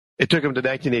 It took them to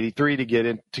 1983 to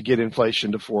get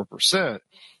inflation to 4%.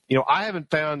 I haven't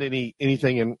found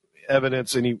anything in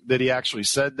evidence that he actually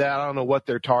said that. I don't know what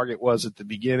their target was at the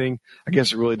beginning. I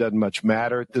guess it really doesn't much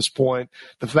matter at this point.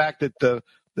 The fact that the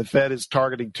Fed is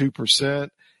targeting 2%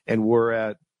 and we're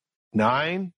at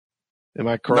 9. Am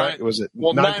I correct? Was it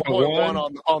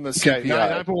 9.1 on the CPI? Okay,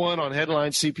 9.1 on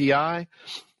headline CPI,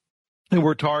 and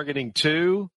we're targeting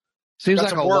 2. Seems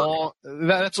like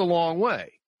that's a long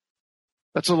way.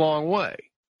 That's a long way.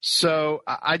 So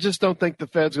I just don't think the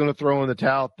Fed's going to throw in the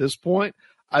towel at this point.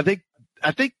 I think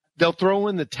they'll throw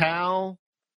in the towel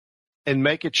and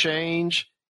make a change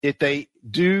if they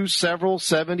do several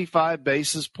 75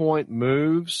 basis point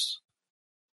moves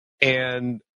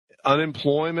and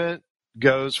unemployment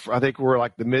goes for, I think we're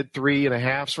like the mid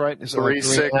 3.5s, right? Is it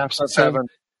 3.6, 7.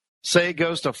 Say it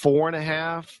goes to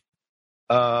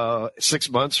 4.5 6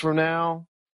 months from now,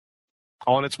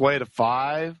 on its way to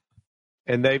 5,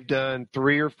 and they've done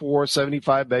 3 or 4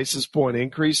 75 basis point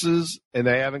increases, and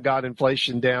they haven't got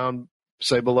inflation down,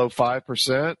 say, below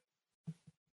 5%.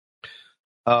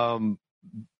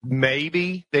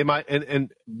 Maybe they might.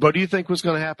 And what do you think was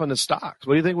going to happen to stocks?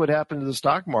 What do you think would happen to the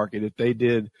stock market if they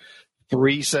did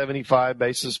 3 75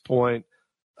 basis point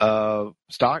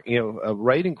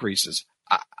rate increases?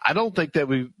 I don't think that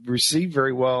we received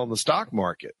very well in the stock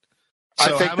market.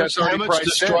 So I think that's already priced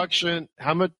destruction.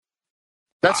 How much?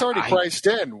 That's already priced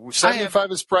in.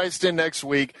 75 is priced in next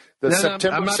week.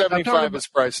 September 75 is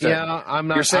priced in. Yeah, I'm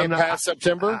not. You're saying past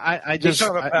September? I'm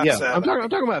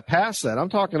talking about past that. I'm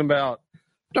talking about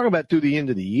through the end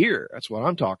of the year. That's what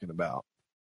I'm talking about.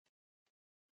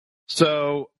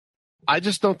 So I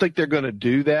just don't think they're going to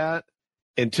do that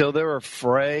until they're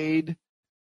afraid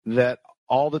that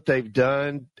all that they've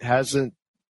done hasn't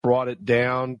brought it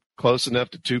down close enough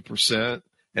to 2%,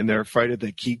 and they're afraid if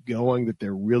they keep going that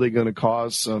they're really going to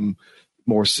cause some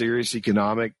more serious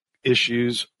economic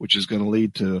issues, which is going to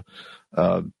lead to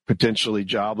potentially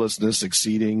joblessness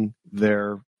exceeding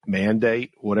their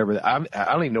mandate, whatever. I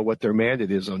don't even know what their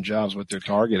mandate is on jobs, what they're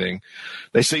targeting.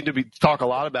 They seem to talk a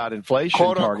lot about inflation,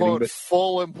 quote targeting, unquote, but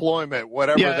full employment,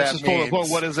 whatever that means. Full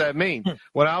employment. What does that mean?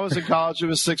 When I was in college, it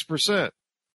was 6%.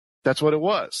 That's what it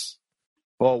was.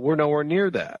 Well, we're nowhere near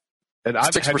that. And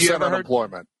 6%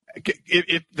 unemployment.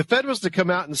 If the Fed was to come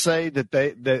out and say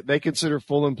that they consider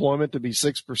full employment to be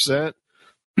 6%,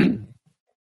 so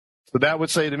that would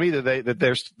say to me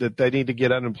that they need to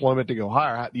get unemployment to go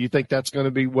higher. Do you think that's going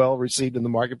to be well received in the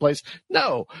marketplace?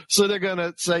 No. So they're going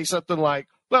to say something like,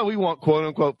 "Well, we want quote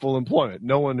unquote full employment."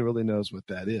 No one really knows what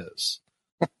that is.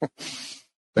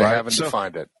 They haven't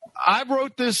defined it. I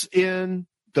wrote this in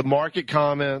the market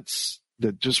comments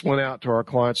that just went out to our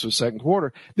clients for the second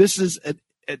quarter. This is an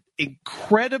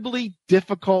incredibly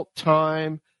difficult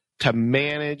time to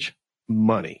manage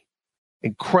money.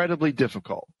 Incredibly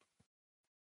difficult.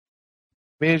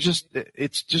 I mean,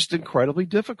 it's just incredibly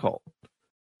difficult.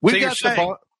 We got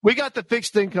the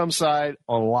fixed income side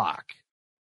on lock.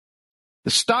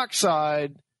 The stock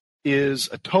side is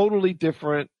a totally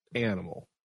different animal.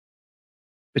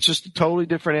 It's just a totally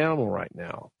different animal right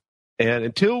now. And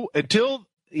until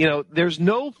there's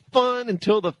no fun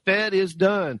until the Fed is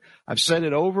done. I've said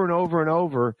it over and over and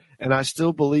over, and I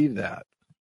still believe that.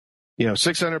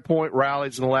 600-point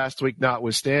rallies in the last week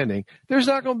notwithstanding, there's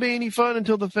not going to be any fun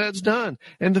until the Fed's done,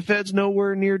 and the Fed's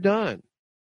nowhere near done.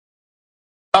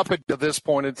 Up until this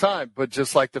point in time, but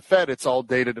just like the Fed, it's all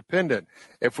data dependent.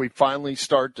 If we finally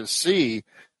start to see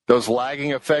those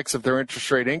lagging effects of their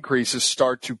interest rate increases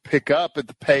start to pick up at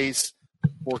the pace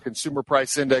for consumer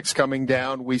price index coming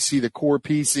down, we see the core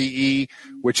PCE,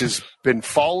 which has been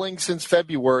falling since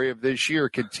February of this year,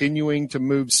 continuing to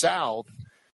move south,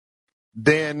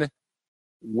 then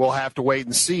we'll have to wait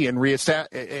and see and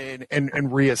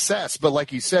reassess. But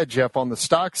like you said, Jeff, on the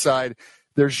stock side,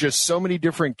 there's just so many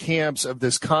different camps of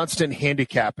this constant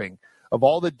handicapping of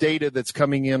all the data that's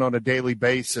coming in on a daily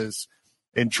basis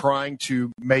and trying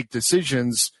to make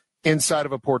decisions inside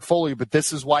of a portfolio. But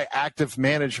this is why active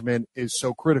management is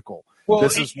so critical. Well,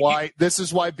 this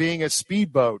is why being a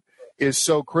speedboat is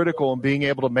so critical and being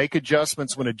able to make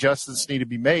adjustments when adjustments need to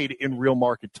be made in real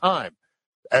market time,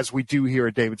 as we do here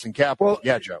at Davidson Capital.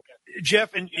 Well, Joe.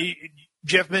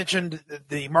 Jeff mentioned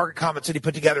the market comments that he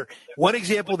put together. One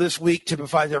example this week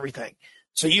typifies everything.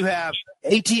 So you have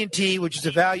AT&T, which is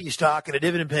a value stock and a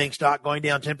dividend-paying stock, going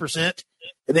down 10%.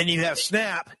 And then you have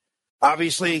Snap,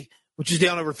 obviously, which is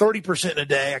down over 30% in a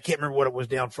day. I can't remember what it was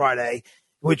down Friday,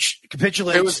 which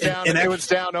capitulates. It was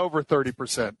down over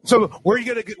 30%. So where are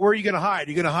you going to hide?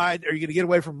 Are you going to get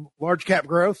away from large cap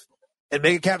growth and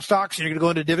mega cap stocks, and you're going to go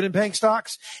into dividend paying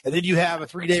stocks, and then you have a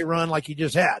 3-day run like you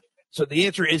just had? So the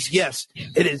answer is yes.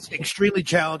 It is extremely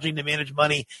challenging to manage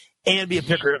money and be a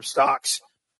picker of stocks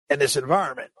in this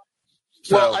environment.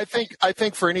 So, well, I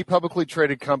think for any publicly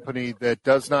traded company that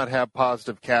does not have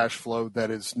positive cash flow,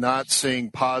 that is not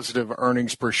seeing positive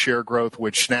earnings per share growth,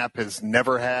 which Snap has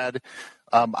never had,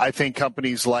 I think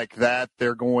companies like that,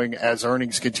 they're going, as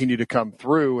earnings continue to come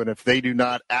through, and if they do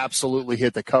not absolutely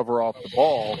hit the cover off the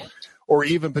ball, or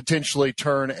even potentially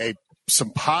turn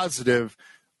some positive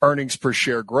earnings per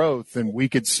share growth, then we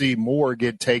could see more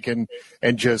get taken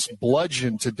and just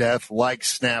bludgeoned to death like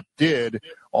Snap did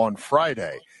on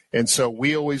Friday. And so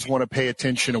we always want to pay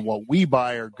attention to what we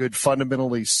buy are good,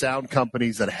 fundamentally sound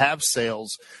companies that have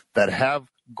sales, that have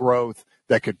growth,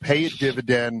 that could pay a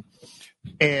dividend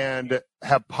and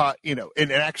have,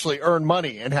 and actually earn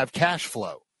money and have cash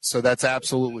flow. So that's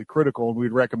absolutely critical. And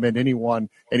we'd recommend any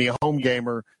home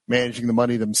gamer managing the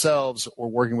money themselves or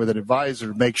working with an advisor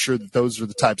to make sure that those are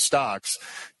the type stocks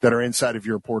that are inside of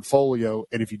your portfolio.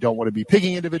 And if you don't want to be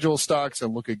picking individual stocks,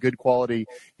 and look at good quality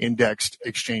indexed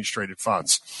exchange traded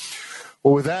funds.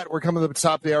 Well, with that, we're coming to the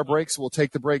top of the hour break, so we'll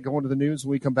take the break, go into the news.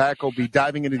 When we come back, we'll be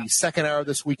diving into the second hour of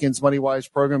this weekend's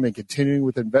MoneyWise program and continuing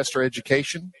with investor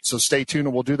education. So stay tuned,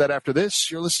 and we'll do that after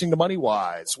this. You're listening to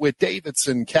MoneyWise with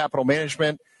Davidson Capital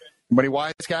Management.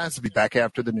 MoneyWise guys will be back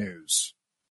after the news.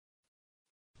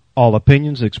 All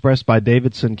opinions expressed by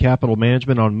Davidson Capital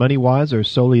Management on MoneyWise are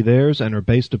solely theirs and are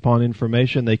based upon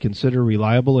information they consider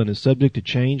reliable and is subject to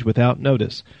change without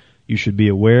notice. You should be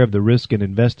aware of the risk in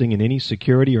investing in any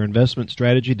security or investment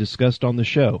strategy discussed on the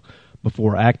show.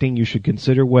 Before acting, you should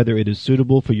consider whether it is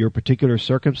suitable for your particular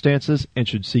circumstances and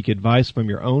should seek advice from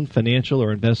your own financial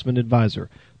or investment advisor.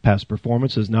 Past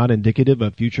performance is not indicative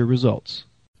of future results.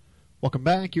 Welcome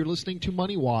back. You're listening to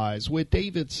MoneyWise with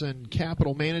Davidson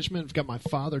Capital Management. I've got my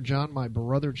father, John, my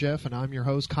brother, Jeff, and I'm your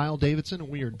host, Kyle Davidson, and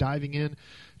we are diving in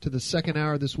to the second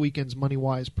hour of this weekend's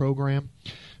MoneyWise program.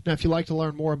 Now, if you'd like to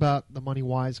learn more about the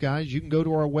MoneyWise guys, you can go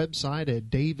to our website at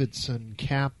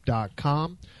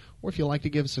davidsoncap.com, or if you'd like to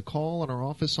give us a call in our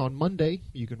office on Monday,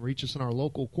 you can reach us in our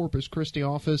local Corpus Christi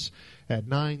office at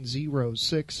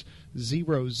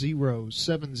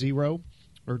 906-0070.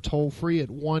 or toll free at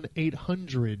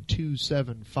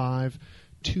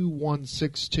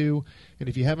 1-800-275-2162. And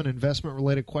if you have an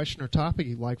investment-related question or topic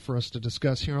you'd like for us to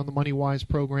discuss here on the MoneyWise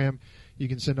program, you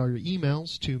can send all your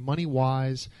emails to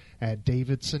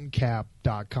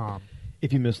moneywise@davidsoncap.com.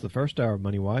 If you missed the first hour of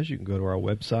MoneyWise, you can go to our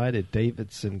website at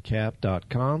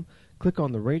davidsoncap.com. Click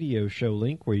on the radio show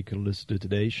link where you can listen to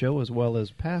today's show as well as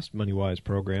past MoneyWise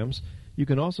programs. You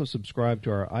can also subscribe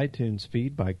to our iTunes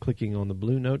feed by clicking on the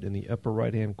blue note in the upper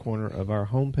right-hand corner of our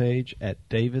homepage at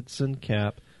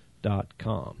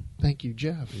davidsoncap.com. Thank you,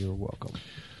 Jeff. You're welcome.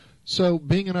 So,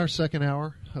 being in our second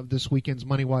hour of this weekend's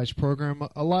MoneyWise program,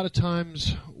 a lot of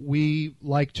times we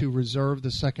like to reserve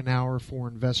the second hour for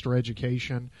investor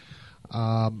education.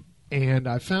 And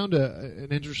I found an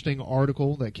interesting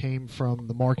article that came from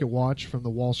the Market Watch from the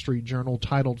Wall Street Journal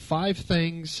titled 5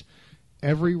 Things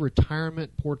Every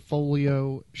Retirement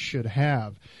Portfolio Should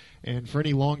Have. And for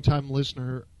any longtime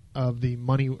listener of the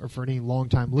money, or for any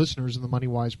longtime listeners in the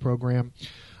MoneyWise program,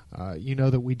 you know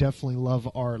that we definitely love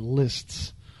our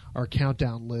lists, our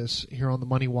countdown lists here on the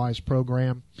MoneyWise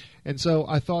program. And so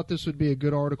I thought this would be a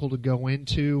good article to go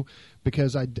into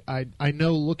because I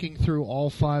know looking through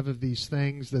all 5 of these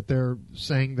things that they're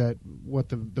saying that what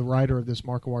the writer of this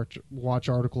Market Watch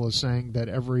article is saying that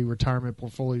every retirement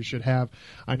portfolio should have.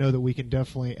 I know that we can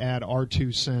definitely add our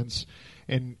 2 cents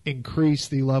and increase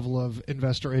the level of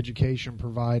investor education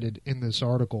provided in this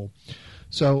article.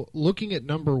 So looking at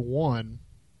number 1,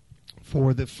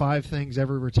 for the 5 things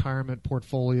every retirement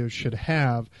portfolio should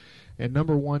have, and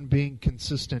number 1 being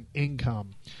consistent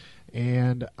income.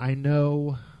 And I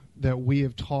know that we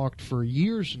have talked for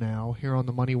years now here on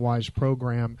the MoneyWise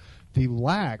program the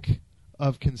lack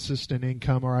of consistent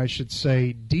income, or I should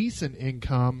say decent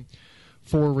income,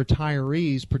 for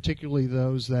retirees, particularly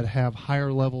those that have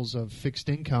higher levels of fixed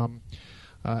income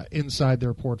inside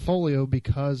their portfolio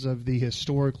because of the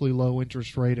historically low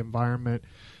interest rate environment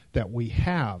that we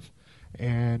have.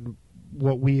 And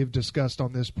what we have discussed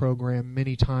on this program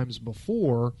many times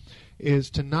before is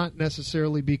to not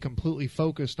necessarily be completely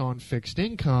focused on fixed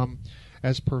income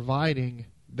as providing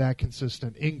that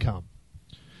consistent income.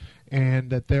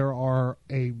 And that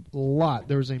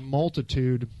there's a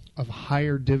multitude of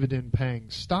higher dividend paying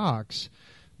stocks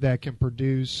that can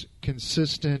produce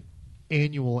consistent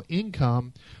annual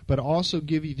income, but also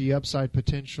give you the upside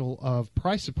potential of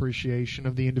price appreciation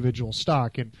of the individual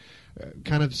stock. And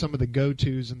kind of some of the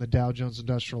go-tos in the Dow Jones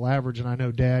Industrial Average, and I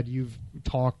know, Dad, you've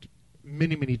talked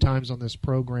many, many times on this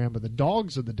program of the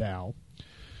dogs of the Dow.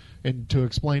 And to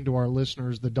explain to our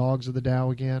listeners the dogs of the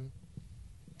Dow again.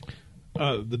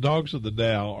 The dogs of the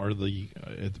Dow are at the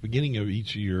beginning of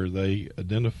each year, they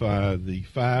identify the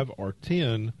 5 or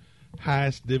 10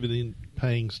 highest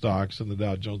dividend-paying stocks in the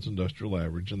Dow Jones Industrial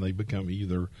Average, and they become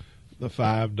either the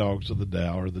 5 dogs of the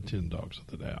Dow or the 10 dogs of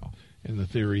the Dow. And the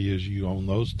theory is you own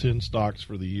those 10 stocks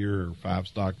for the year, or 5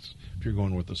 stocks if you're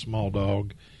going with a small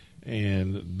dog,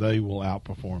 and they will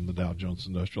outperform the Dow Jones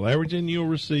Industrial Average, and you'll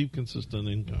receive consistent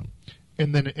income.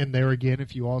 And there again,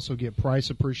 if you also get price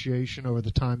appreciation over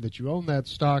the time that you own that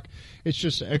stock, it's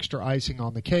just extra icing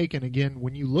on the cake. And again,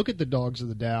 when you look at the dogs of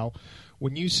the Dow,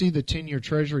 when you see the 10-year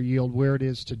Treasury yield where it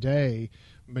is today,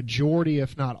 majority,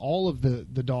 if not all of the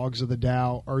dogs of the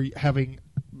Dow are having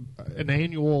an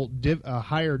annual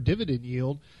higher dividend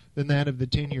yield than that of the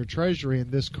 10-year Treasury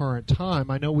in this current time.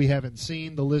 I know we haven't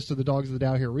seen the list of the dogs of the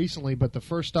Dow here recently, but the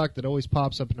first stock that always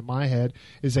pops up into my head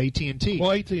is AT&T.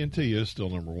 Well, AT&T is still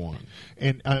number one.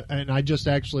 And I just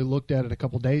actually looked at it a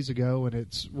couple days ago, and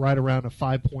it's right around a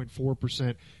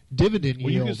 5.4% dividend yield.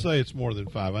 Well, you could say it's more than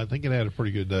 5. I think it had a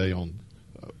pretty good day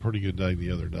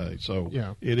the other day. So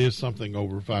yeah, it is something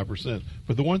over 5%.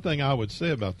 But the one thing I would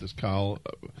say about this, Kyle,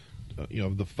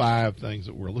 the 5 things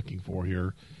that we're looking for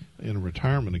here in a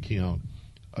retirement account,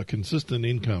 a consistent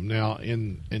income. Now,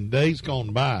 in days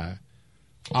gone by,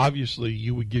 obviously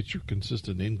you would get your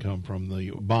consistent income from the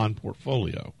bond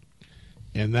portfolio.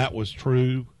 And that was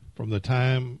true from the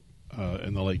time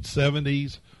in the late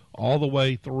 70s all the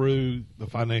way through the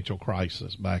financial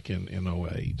crisis back in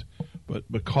 08.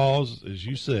 But because, as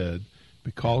you said,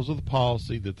 because of the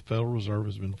policy that the Federal Reserve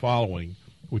has been following,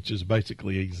 which is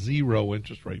basically a zero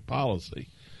interest rate policy,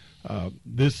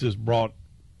 this has brought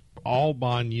all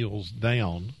bond yields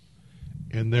down,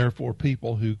 and therefore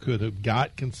people who could have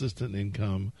got consistent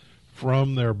income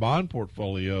from their bond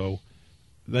portfolio,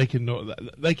 they can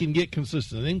get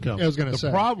consistent income. I was going to say,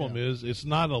 the problem is it's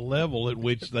not a level at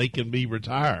which they can be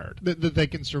retired. That they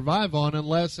can survive on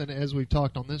unless, and as we've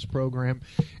talked on this program,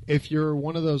 if you're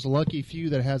one of those lucky few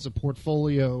that has a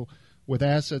portfolio with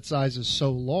asset sizes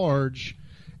so large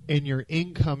and your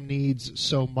income needs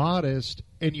so modest,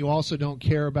 and you also don't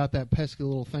care about that pesky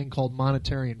little thing called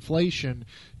monetary inflation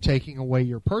taking away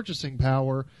your purchasing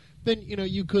power, then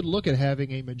you could look at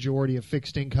having a majority of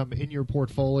fixed income in your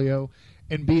portfolio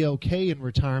and be okay in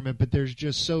retirement, but there's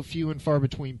just so few and far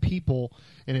between people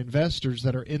and investors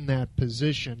that are in that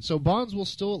position. So bonds will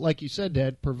still, like you said,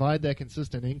 Dad, provide that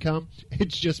consistent income.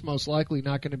 It's just most likely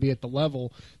not going to be at the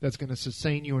level that's going to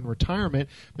sustain you in retirement.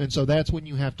 And so that's when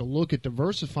you have to look at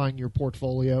diversifying your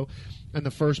portfolio. And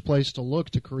the first place to look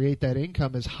to create that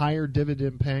income is higher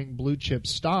dividend-paying blue-chip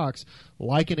stocks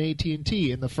like an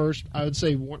AT&T. And the first, I would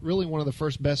say, really one of the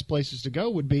first best places to go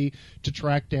would be to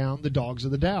track down the dogs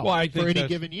of the Dow for any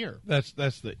given year. That's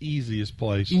the easiest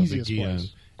place to begin.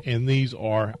 And these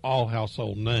are all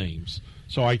household names.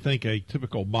 So I think a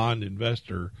typical bond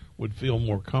investor would feel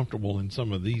more comfortable in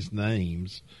some of these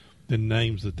names than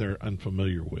names that they're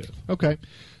unfamiliar with. Okay.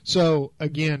 So,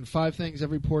 again, 5 things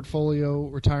every portfolio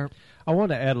retirement. I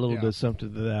want to add a little bit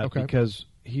something to that because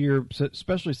here,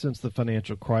 especially since the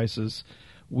financial crisis,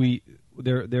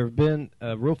 there have been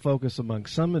a real focus among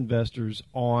some investors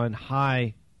on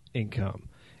high income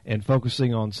and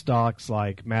focusing on stocks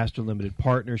like master limited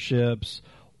partnerships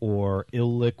or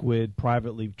illiquid,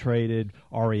 privately traded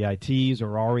REITs or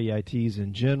REITs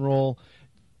in general.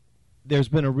 There's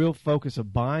been a real focus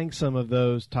of buying some of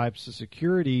those types of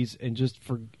securities and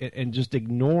just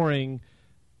ignoring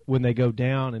when they go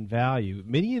down in value.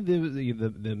 Many of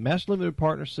the master limited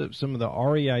partnerships, some of the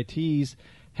REITs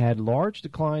had large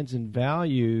declines in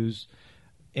values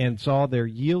and saw their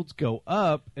yields go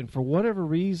up, and for whatever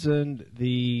reason,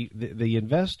 the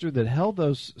investor that held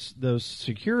those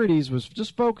securities was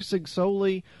just focusing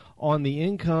solely on the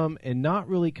income and not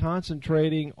really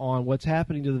concentrating on what's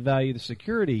happening to the value of the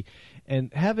security.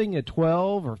 And having a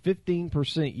 12 or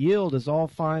 15% yield is all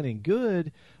fine and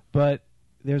good, but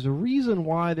there's a reason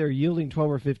why they're yielding 12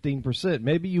 or 15%.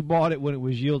 Maybe you bought it when it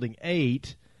was yielding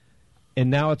 8, and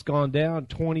now it's gone down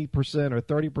 20% or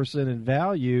 30% in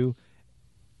value.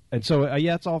 And so,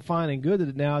 it's all fine and good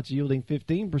that now it's yielding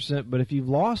 15%, but if you've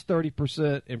lost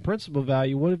 30% in principal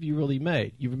value, what have you really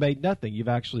made? You've made nothing. You've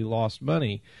actually lost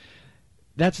money.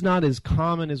 That's not as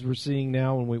common as we're seeing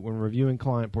now when we're reviewing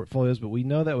client portfolios, but we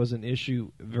know that was an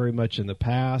issue very much in the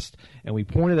past, and we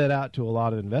pointed that out to a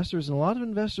lot of investors, and a lot of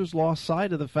investors lost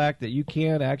sight of the fact that you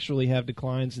can actually have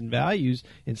declines in values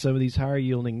in some of these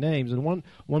higher-yielding names. And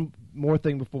one more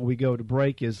thing before we go to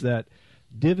break is that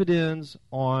dividends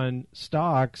on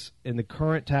stocks in the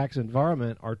current tax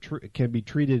environment can be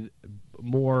treated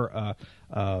more.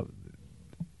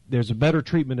 There's a better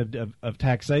treatment of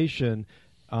taxation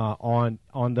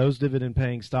on those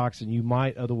dividend-paying stocks than you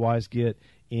might otherwise get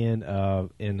in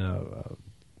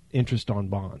interest on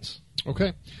bonds.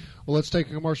 Okay. Well, let's take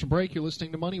a commercial break. You're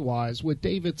listening to MoneyWise with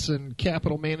Davidson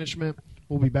Capital Management.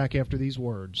 We'll be back after these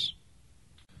words.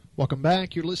 Welcome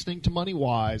back. You're listening to Money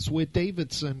Wise with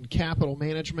Davidson Capital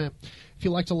Management. If you'd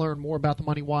like to learn more about the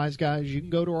Money Wise guys, you can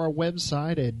go to our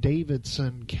website at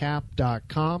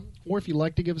davidsoncap.com. Or if you'd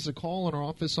like to give us a call in our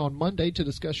office on Monday to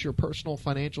discuss your personal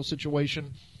financial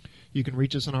situation, you can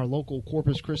reach us in our local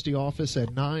Corpus Christi office at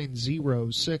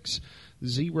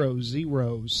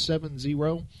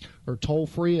 906-0070 or toll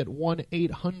free at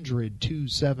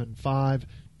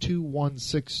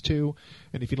 1-800-275-2162.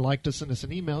 And if you'd like to send us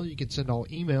an email, you can send all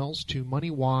emails to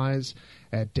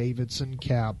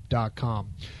moneywise@davidsoncap.com.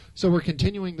 So we're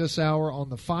continuing this hour on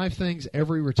the 5 things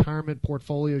every retirement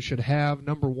portfolio should have.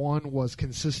 Number 1 was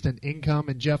consistent income.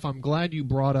 And Jeff, I'm glad you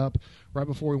brought up, right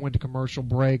before we went to commercial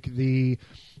break, the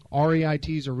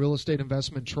REITs, or real estate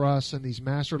investment trusts, and these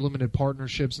master limited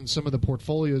partnerships, and some of the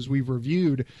portfolios we've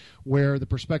reviewed where the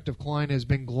prospective client has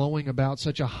been glowing about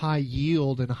such a high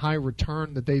yield and high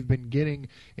return that they've been getting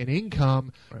in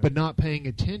income, right, but not paying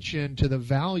attention to the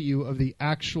value of the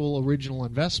actual original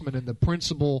investment and the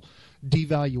principal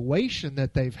devaluation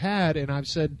that they've had. And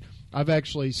I've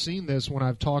actually seen this when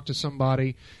I've talked to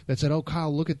somebody that said, "Oh,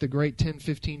 Kyle, look at the great 10,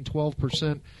 15,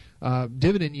 12%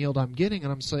 dividend yield I'm getting,"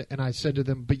 and I said to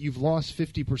them, "But you've lost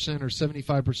 50% or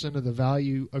 75% of the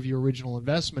value of your original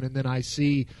investment." And then I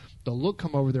see the look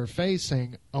come over their face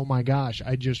saying, "Oh my gosh,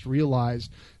 I just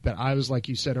realized that I was, like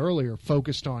you said earlier,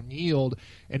 focused on yield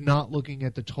and not looking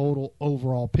at the total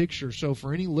overall picture." So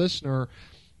for any listener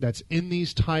that's in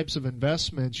these types of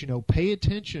investments, pay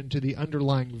attention to the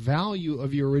underlying value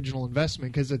of your original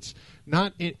investment, because it's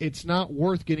not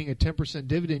worth getting a 10%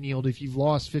 dividend yield if you've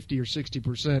lost 50 or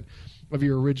 60% of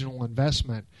your original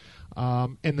investment.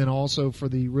 And then also for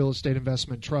the real estate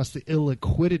investment trust, the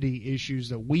illiquidity issues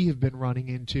that we have been running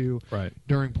into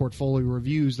during portfolio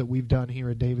reviews that we've done here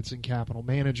at Davidson Capital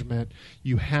Management.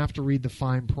 You have to read the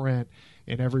fine print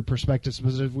in every prospectus,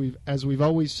 because as we've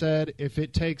always said, if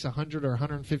it takes 100 or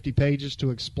 150 pages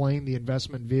to explain the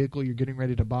investment vehicle you're getting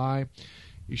ready to buy,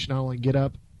 you should not only get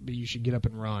up, but you should get up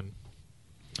and run.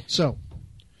 So,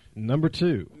 Number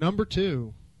two.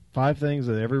 5 things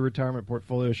that every retirement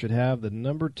portfolio should have. The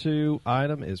number 2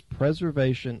 item is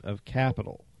preservation of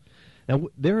capital. Now,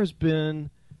 there has been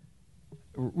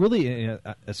really,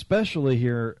 especially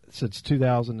here since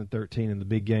 2013 and the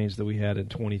big gains that we had in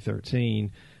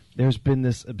 2013, there's been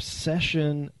this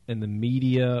obsession in the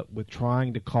media with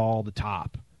trying to call the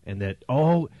top, and that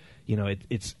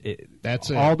that's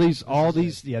it. All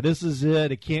these, this is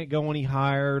it. It can't go any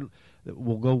higher.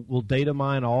 We'll data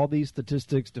mine all these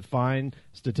statistics to find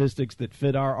statistics that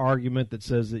fit our argument that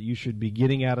says that you should be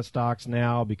getting out of stocks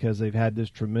now because they've had this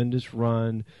tremendous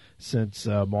run since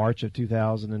March of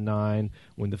 2009,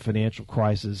 when the financial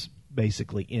crisis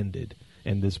basically ended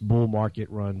and this bull market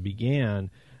run began.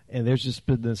 And there's just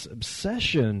been this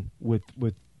obsession with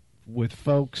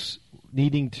folks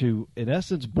needing to, in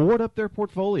essence, board up their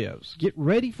portfolios, get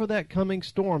ready for that coming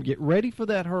storm, get ready for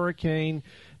that hurricane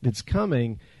that's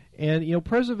coming. And,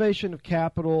 preservation of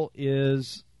capital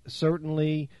is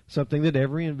certainly something that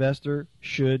every investor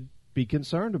should be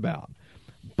concerned about.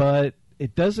 But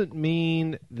it doesn't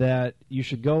mean that you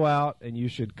should go out and you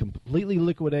should completely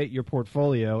liquidate your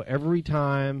portfolio every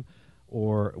time,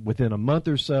 or within a month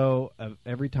or so of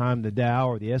every time the Dow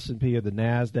or the S&P or the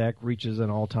NASDAQ reaches an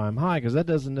all-time high, because that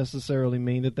doesn't necessarily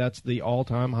mean that that's the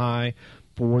all-time high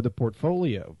for the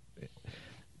portfolio.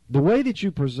 The way that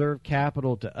you preserve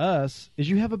capital to us is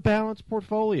you have a balanced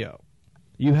portfolio.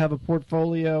 You have a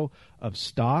portfolio of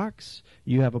stocks,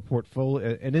 you have a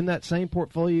portfolio, and in that same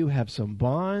portfolio you have some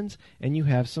bonds and you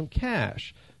have some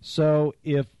cash. So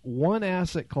if one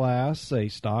asset class, say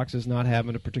stocks, is not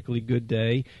having a particularly good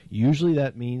day, usually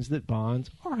that means that bonds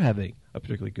are having a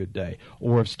particularly good day.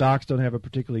 Or if stocks don't have a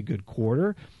particularly good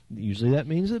quarter, usually that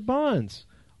means that bonds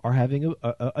are having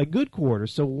a good quarter.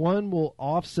 So one will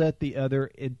offset the other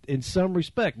in some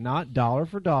respect, not dollar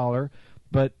for dollar,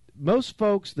 but most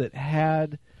folks that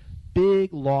had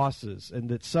big losses and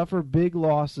that suffer big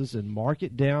losses in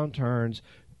market downturns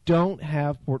don't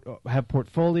have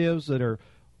portfolios that are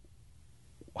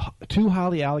too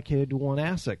highly allocated to one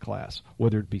asset class,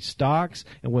 whether it be stocks.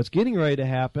 And what's getting ready to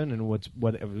happen, and what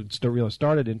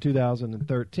started in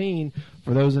 2013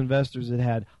 for those investors that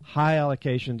had high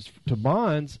allocations to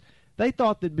bonds, they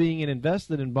thought that being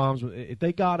invested in bonds, if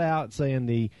they got out, say in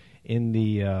the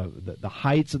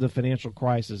heights of the financial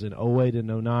crisis in 08 and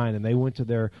 09, and they went to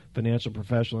their financial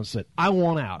professional and said, "I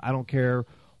want out. I don't care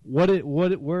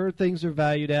where things are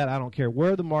valued at. I don't care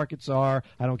where the markets are.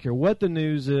 I don't care what the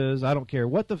news is. I don't care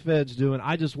what the Fed's doing.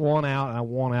 I just want out, and I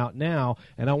want out now,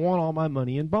 and I want all my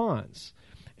money in bonds."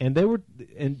 And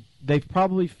they've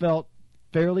probably felt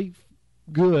fairly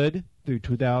good through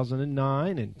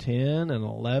 2009 and 10 and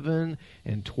 11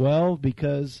 and 12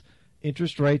 because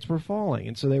interest rates were falling,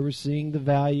 and so they were seeing the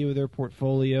value of their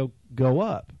portfolio go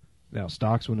up. Now,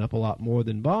 stocks went up a lot more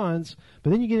than bonds, but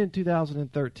then you get in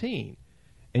 2013,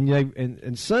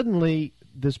 and suddenly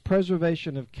this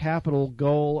preservation of capital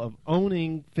goal of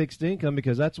owning fixed income,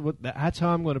 because that's how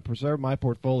I'm going to preserve my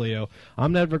portfolio.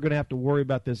 I'm never going to have to worry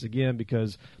about this again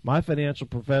because my financial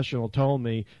professional told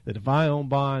me that if I own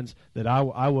bonds that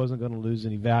I wasn't going to lose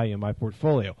any value in my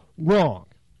portfolio. Wrong.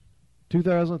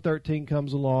 2013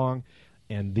 comes along,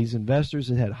 and these investors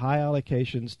that had high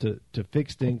allocations to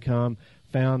fixed income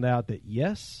found out that,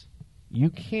 yes, you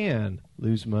can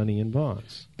lose money in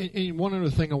bonds. And one other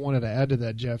thing I wanted to add to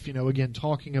that, Jeff, again,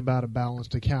 talking about a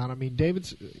balanced account. I mean,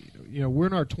 David's, we're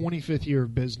in our 25th year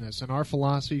of business, and our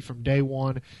philosophy from day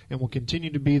one, and will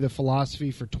continue to be the philosophy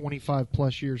for 25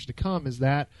 plus years to come, is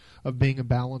that of being a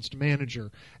balanced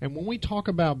manager. And when we talk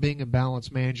about being a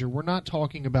balanced manager, we're not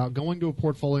talking about going to a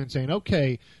portfolio and saying,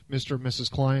 okay, Mr. and Mrs.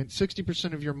 Client,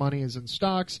 60% of your money is in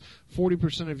stocks,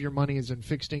 40% of your money is in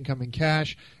fixed income and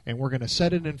cash, and we're going to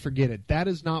set it and forget it. That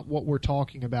is not what we're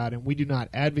talking about, and we do not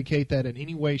advocate that in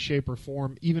any way, shape, or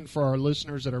form, even for our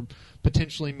listeners that are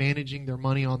potentially managing their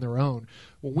money on their own.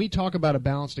 When we talk about a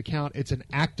balanced account, it's an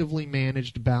actively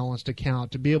managed balanced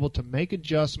account to be able to make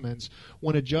adjustments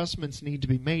when adjustments need to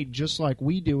be made, just like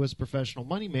we do as professional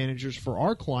money managers for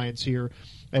our clients here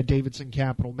at Davidson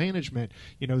Capital Management.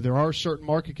 There are certain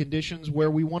market conditions where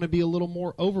we want to be a little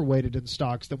more overweighted in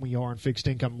stocks than we are in fixed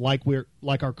income,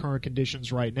 like our current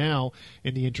conditions right now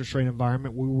in the interest rate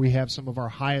environment, where we have some of our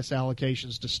highest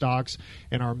allocations to stocks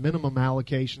and our minimum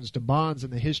allocations to bonds in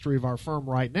the history of our firm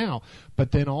right now.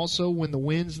 But then also when the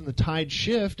winds and the tides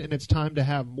shift and it's time to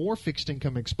have more fixed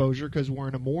income exposure because we're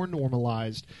in a more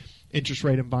normalized interest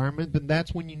rate environment, then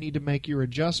that's when you need to make your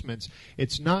adjustments.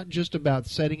 It's not just about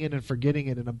setting it and forgetting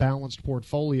it in a balanced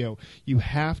portfolio. You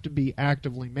have to be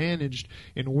actively managed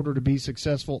in order to be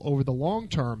successful over the long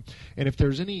term. And if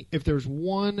there's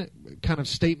one kind of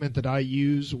statement that I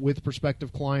use with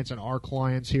prospective clients and our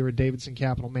clients here at Davidson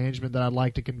Capital Management that I'd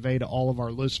like to convey to all of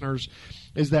our listeners,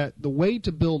 is that the way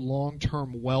to build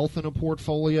long-term wealth in a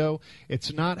portfolio,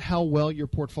 it's not how well your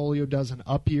portfolio does in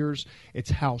up years,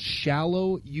 it's how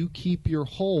shallow you keep your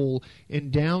hole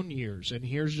in down years. And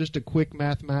here's just a quick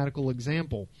mathematical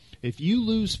example. If you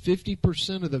lose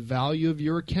 50% of the value of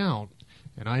your account,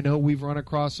 and I know we've run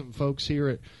across some folks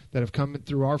here that have come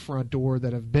through our front door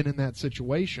that have been in that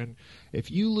situation, if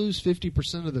you lose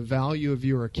 50% of the value of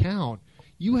your account,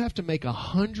 you have to make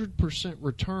 100%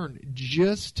 return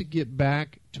just to get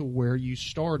back to where you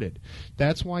started.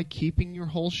 That's why keeping your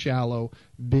hole shallow,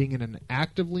 being in an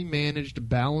actively managed,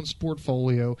 balanced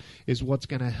portfolio is what's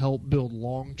going to help build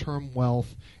long-term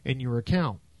wealth in your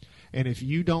account. And if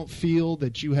you don't feel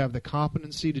that you have the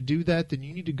competency to do that, then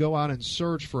you need to go out and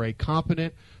search for a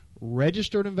competent,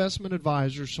 registered investment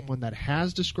advisor, someone that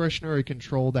has discretionary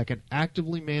control that can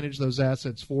actively manage those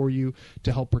assets for you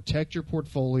to help protect your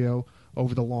portfolio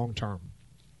over the long term.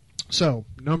 So,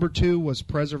 number 2 was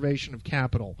preservation of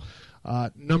capital.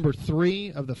 Number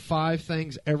 3 of the 5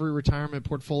 things every retirement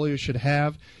portfolio should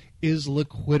have is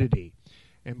liquidity.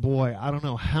 And boy, I don't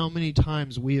know how many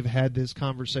times we have had this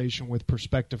conversation with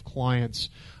prospective clients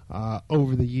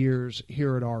over the years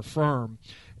here at our firm.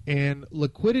 And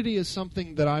liquidity is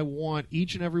something that I want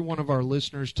each and every one of our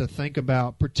listeners to think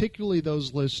about, particularly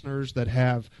those listeners that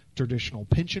have traditional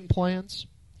pension plans,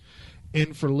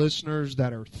 and for listeners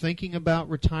that are thinking about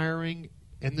retiring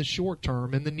in the short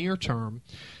term, in the near term,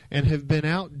 and have been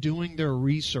out doing their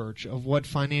research of what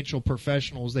financial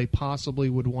professionals they possibly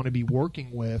would want to be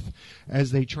working with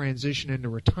as they transition into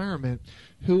retirement,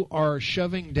 who are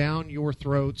shoving down your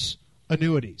throats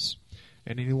annuities.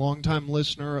 And any longtime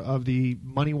listener of the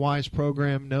MoneyWise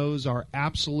program knows our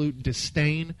absolute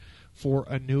disdain for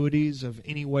annuities of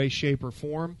any way, shape, or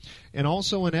form. And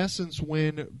also, in essence,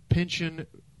 when pension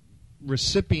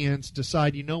recipients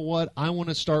decide, you know what, I want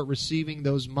to start receiving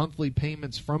those monthly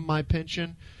payments from my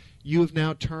pension, you have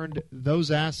now turned those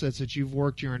assets that you've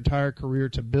worked your entire career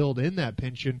to build in that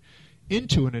pension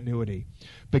into an annuity.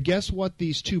 But guess what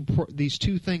these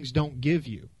two things don't give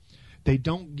you? They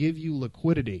don't give you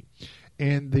liquidity.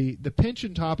 And the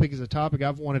pension topic is a topic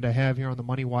I've wanted to have here on the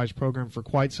MoneyWise program for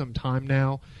quite some time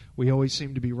now. We always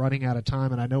seem to be running out of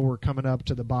time, and I know we're coming up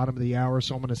to the bottom of the hour,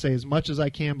 so I'm going to say as much as I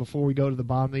can before we go to the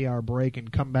bottom of the hour break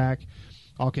and come back.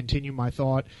 I'll continue my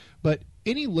thought. But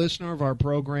any listener of our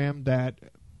program that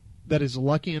is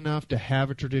lucky enough to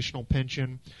have a traditional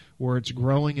pension where it's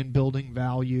growing and building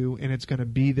value and it's going to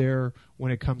be there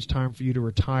when it comes time for you to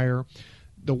retire,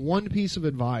 the one piece of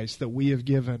advice that we have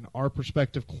given our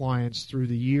prospective clients through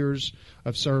the years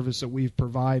of service that we've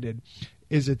provided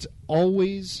is it's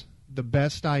always the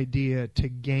best idea to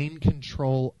gain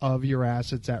control of your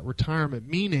assets at retirement,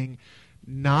 meaning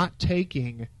not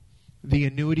taking the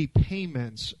annuity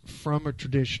payments from a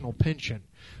traditional pension.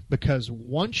 Because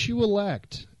once you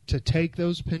elect to take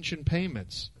those pension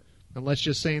payments, and let's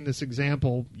just say in this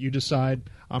example, you decide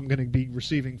I'm going to be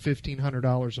receiving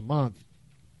 $1,500 a month,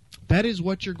 that is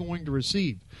what you're going to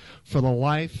receive for the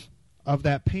life of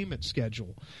that payment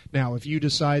schedule. Now, if you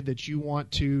decide that you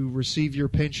want to receive your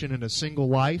pension in a single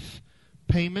life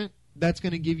payment, that's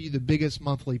going to give you the biggest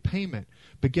monthly payment.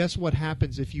 But guess what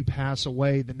happens if you pass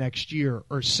away the next year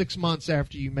or 6 months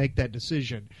after you make that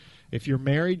decision? If you're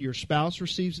married, your spouse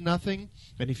receives nothing.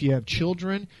 And if you have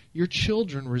children, your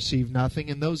children receive nothing.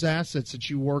 And those assets that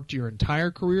you worked your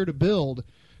entire career to build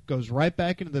goes right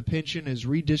back into the pension, is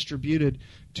redistributed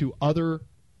to other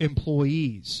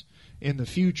employees in the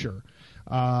future.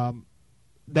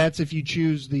 That's if you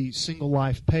choose the single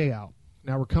life payout.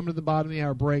 Now we're coming to the bottom of the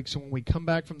hour break, so when we come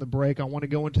back from the break, I want to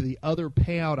go into the other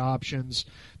payout options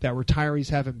that retirees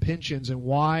have in pensions and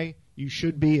why you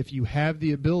should be, if you have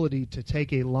the ability to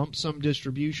take a lump sum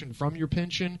distribution from your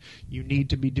pension, you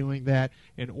need to be doing that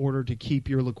in order to keep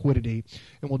your liquidity.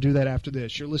 And we'll do that after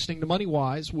this. You're listening to Money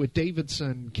Wise with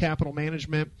Davidson Capital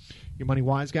Management. Your Money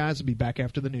Wise guys will be back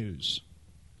after the news.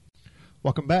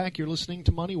 Welcome back. You're listening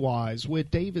to Money Wise with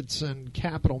Davidson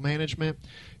Capital Management.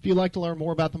 If you'd like to learn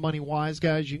more about the Money Wise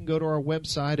guys, you can go to our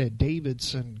website at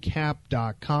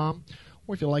davidsoncap.com.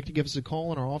 Or if you'd like to give us a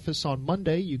call in our office on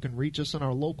Monday, you can reach us in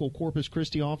our local Corpus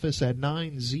Christi office at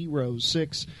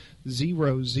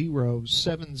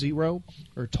 906-0070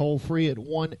 or toll free at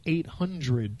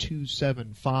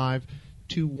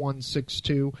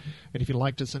 1-800-275-2162. And if you'd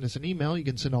like to send us an email, you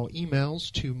can send all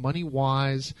emails to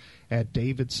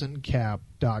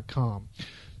moneywise@davidsoncap.com.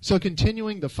 So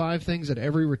continuing the 5 things that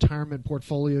every retirement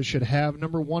portfolio should have.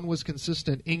 Number 1 was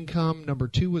consistent income. Number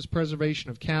 2 was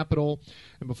preservation of capital.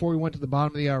 And before we went to the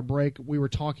bottom of the hour break, we were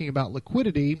talking about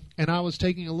liquidity, and I was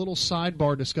taking a little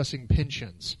sidebar discussing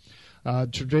pensions.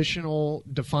 Traditional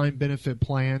defined benefit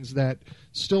plans that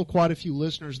still quite a few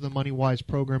listeners of the Money Wise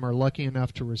program are lucky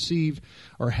enough to receive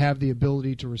or have the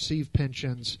ability to receive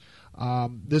pensions.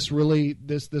 This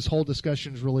whole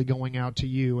discussion is really going out to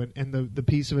you, and the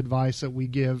piece of advice that we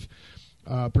give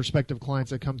prospective clients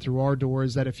that come through our door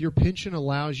is that if your pension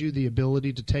allows you the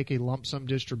ability to take a lump sum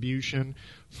distribution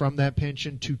from that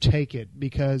pension, to take it,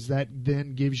 because that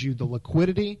then gives you the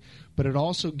liquidity, but it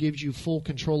also gives you full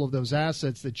control of those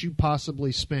assets that you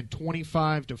possibly spent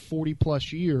 25 to 40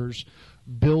 plus years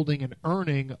building and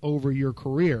earning over your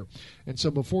career. And so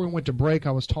before we went to break,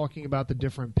 I was talking about the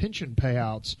different pension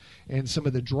payouts and some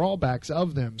of the drawbacks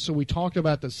of them. So we talked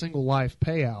about the single life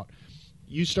payout.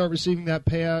 You start receiving that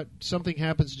payout, something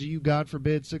happens to you, God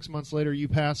forbid, 6 months later you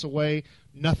pass away,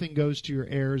 nothing goes to your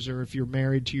heirs, or if you're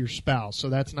married, to your spouse. So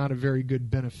that's not a very good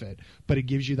benefit, but it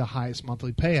gives you the highest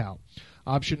monthly payout.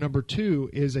 Option number 2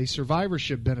 is a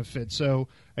survivorship benefit. So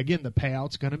again, the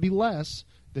payout's going to be less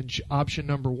than option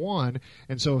number 1.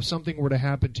 And so if something were to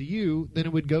happen to you, then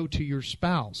it would go to your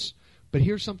spouse. But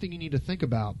here's something you need to think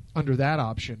about under that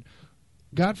option.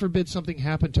 God forbid something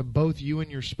happened to both you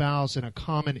and your spouse in a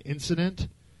common incident,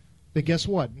 then guess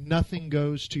what? Nothing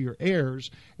goes to your heirs,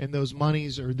 and those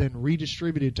monies are then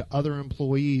redistributed to other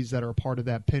employees that are part of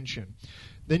that pension.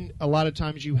 Then a lot of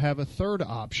times you have a third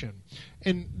option.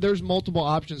 And there's multiple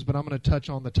options, but I'm going to touch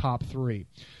on the top 3.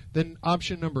 Then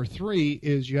option number 3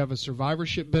 is you have a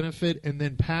survivorship benefit, and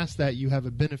then past that you have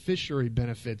a beneficiary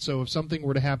benefit. So if something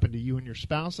were to happen to you and your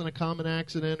spouse in a common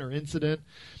accident or incident,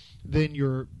 then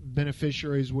your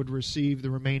beneficiaries would receive the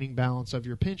remaining balance of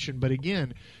your pension. But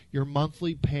again, your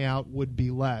monthly payout would be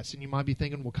less. And you might be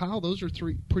thinking, well, Kyle, those are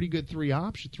three pretty good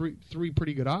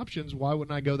options. Why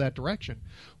wouldn't I go that direction?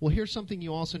 Well, here's something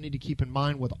you also need to keep in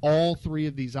mind with all 3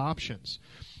 of these options.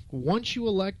 Once you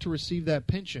elect to receive that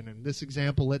pension, in this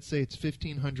example, let's say it's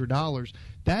 $1,500,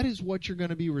 that is what you're going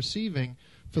to be receiving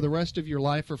for the rest of your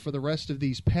life or for the rest of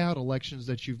these payout elections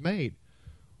that you've made.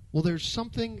 Well, there's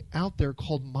something out there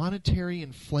called monetary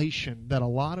inflation that a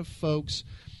lot of folks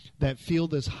that feel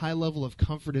this high level of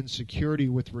comfort and security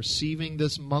with receiving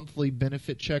this monthly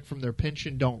benefit check from their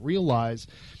pension don't realize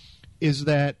is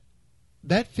that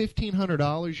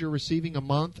 $1,500 you're receiving a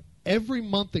month, every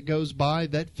month that goes by,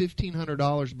 that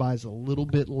 $1,500 buys a little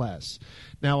bit less.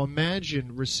 Now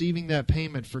imagine receiving that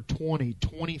payment for 20,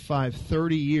 25,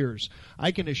 30 years.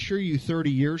 I can assure you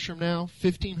 30 years from now,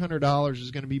 $1,500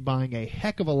 is going to be buying a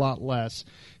heck of a lot less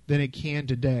than it can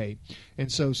today.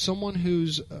 And so someone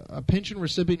who's a pension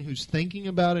recipient who's thinking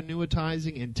about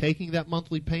annuitizing and taking that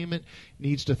monthly payment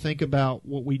needs to think about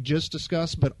what we just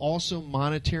discussed, but also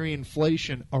monetary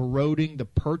inflation eroding the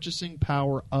purchasing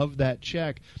power of that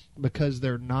check because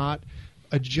they're not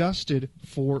adjusted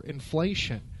for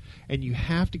inflation. And you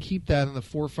have to keep that in the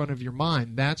forefront of your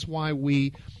mind. That's why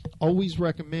we always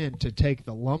recommend to take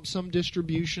the lump sum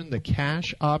distribution, the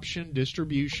cash option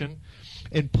distribution,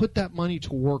 and put that money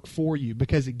to work for you,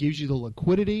 because it gives you the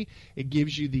liquidity, it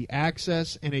gives you the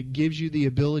access, and it gives you the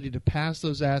ability to pass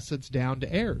those assets down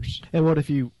to heirs. And what if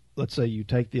you, let's say you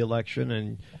take the election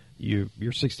and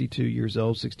you're 62 years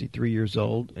old, 63 years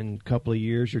old, in a couple of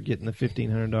years you're getting the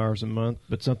 $1,500 a month,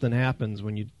 but something happens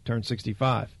when you turn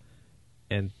 65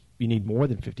 and you need more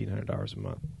than $1,500 a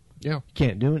month. Yeah. You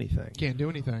can't do anything. Can't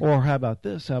do anything. Or how about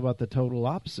this? How about the total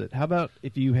opposite? How about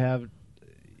if you have,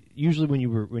 usually when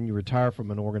you retire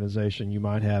from an organization, you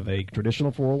might have a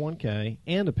traditional 401k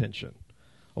and a pension.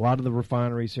 A lot of the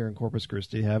refineries here in Corpus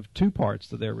Christi have two parts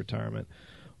to their retirement.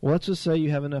 Well, let's just say you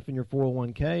have enough in your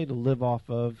 401k to live off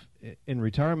of in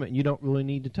retirement, and you don't really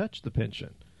need to touch the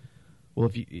pension. Well,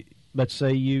 let's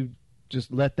say you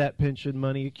just let that pension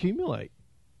money accumulate,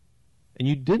 and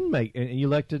you didn't and you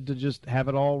elected to just have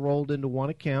it all rolled into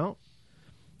one account.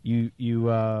 You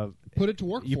put it to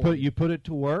work. You put it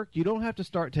to work. You don't have to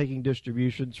start taking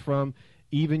distributions from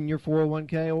even your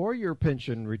 401k or your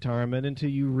pension retirement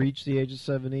until you reach the age of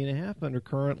 70 and a half under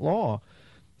current law.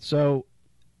 So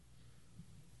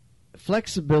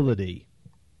flexibility,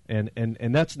 and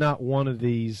that's not one of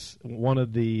the.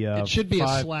 It should be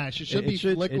five, a slash. It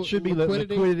should be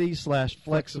liquidity /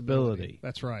 flexibility.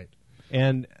 That's right.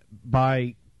 And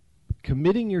by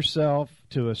committing yourself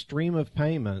to a stream of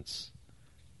payments,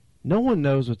 no one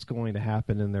knows what's going to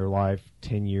happen in their life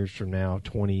 10 years from now,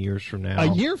 20 years from now.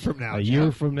 A year from now.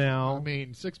 Year from now. I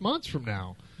mean, 6 months from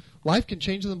now. Life can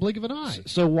change in the blink of an eye.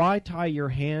 So why tie your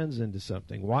hands into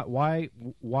something? Why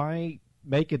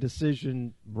make a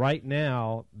decision right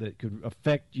now that could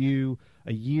affect you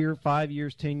a year, 5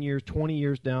 years, 10 years, 20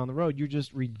 years down the road? You're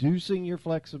just reducing your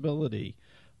flexibility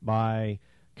by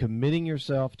committing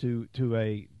yourself to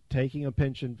taking a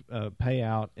pension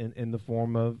payout in the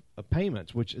form of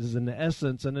payments, which is in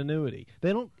essence an annuity.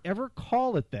 They don't ever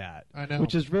call it that, I know,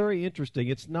 which is very interesting.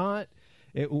 It's not.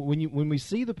 When we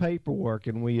see the paperwork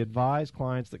and we advise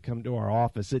clients that come to our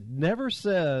office, it never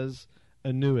says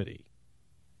annuity.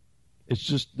 It's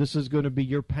just, this is going to be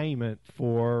your payment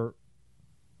for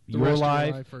your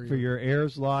life, for your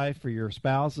heir's life, for your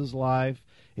spouse's life.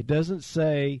 It doesn't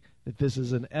say that this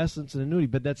is in essence an annuity,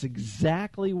 but that's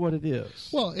exactly what it is.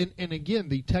 Well, and again,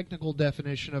 the technical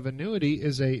definition of annuity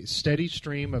is a steady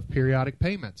stream of periodic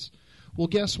payments. Well,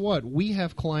 guess what? We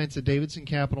have clients at Davidson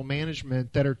Capital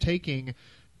Management that are taking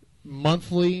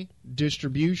monthly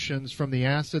distributions from the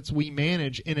assets we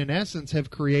manage, and in essence have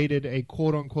created a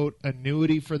quote-unquote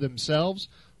annuity for themselves,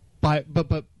 but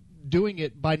doing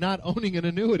it by not owning an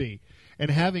annuity and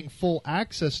having full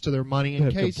access to their money in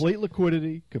case. Complete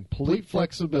liquidity, complete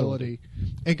flexibility,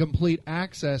 and complete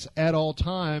access at all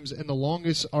times. And the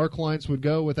longest our clients would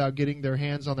go without getting their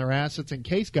hands on their assets in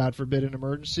case, God forbid, an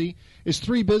emergency is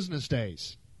 3 business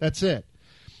days. That's it.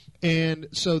 And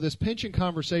so this pension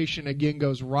conversation, again,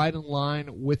 goes right in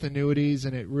line with annuities,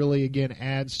 and it really, again,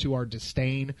 adds to our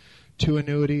disdain to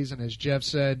annuities. And as Jeff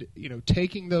said,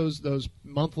 taking those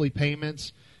monthly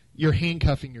payments, you're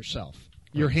handcuffing yourself.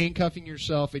 You're handcuffing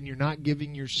yourself, and you're not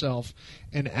giving yourself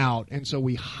an out. And so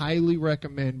we highly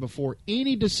recommend, before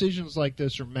any decisions like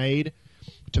this are made,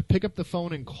 to pick up the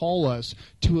phone and call us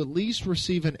to at least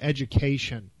receive an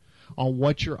education on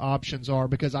what your options are.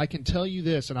 Because I can tell you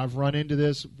this, and I've run into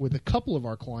this with a couple of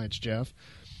our clients, Jeff,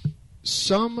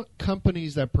 some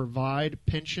companies that provide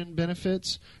pension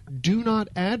benefits do not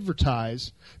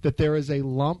advertise that there is a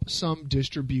lump sum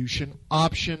distribution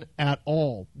option at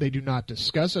all. They do not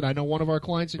discuss it. I know one of our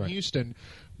clients in Houston,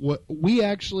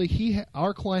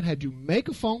 our client had to make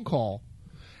a phone call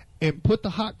and put the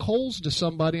hot coals to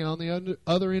somebody on the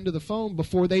other end of the phone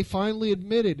before they finally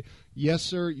admitted, yes,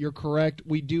 sir, you're correct.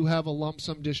 We do have a lump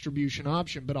sum distribution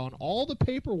option. But on all the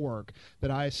paperwork that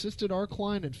I assisted our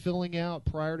client in filling out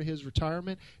prior to his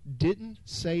retirement, didn't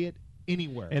say it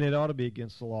anywhere. And it ought to be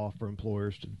against the law for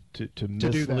employers to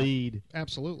mislead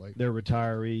absolutely their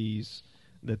retirees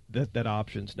that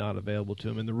option's not available to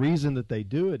them. And the reason that they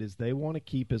do it is they want to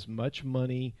keep as much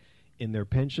money in their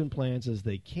pension plans as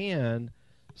they can,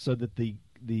 so that the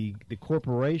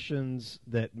corporations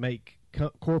that make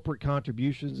corporate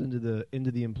contributions into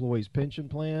the employees' pension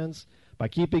plans, by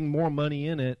keeping more money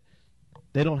in it,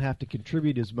 they don't have to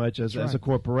contribute as much as a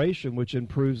corporation, which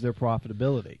improves their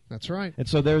profitability. That's right. And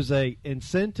so there's a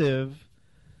incentive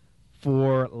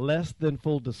for less than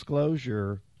full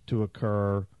disclosure to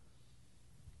occur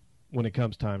when it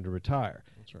comes time to retire.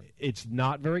 That's right. It's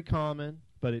not very common,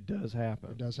 but it does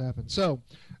happen. It does happen. So,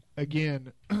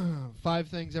 again, 5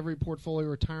 things every portfolio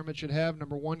retirement should have.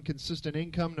 Number 1, consistent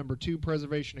income. Number 2,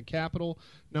 preservation of capital.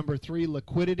 Number 3,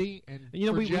 liquidity. And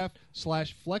for Jeff,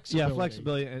 /flexibility. Yeah,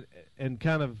 flexibility, and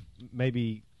kind of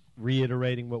maybe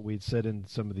reiterating what we'd said in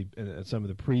some of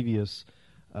the previous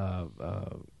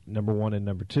number 1 and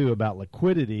number 2 about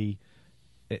liquidity.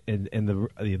 And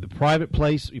the private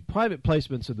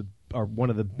placements are one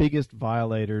of the biggest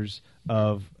violators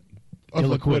of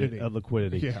liquidity.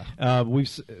 Yeah.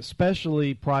 We've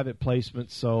especially private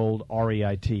placements sold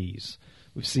REITs.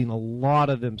 We've seen a lot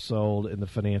of them sold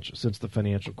since the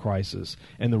financial crisis,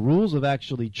 and the rules have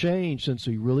actually changed since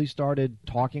we really started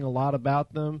talking a lot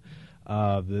about them.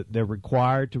 They're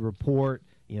required to report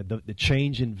the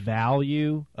change in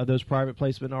value of those private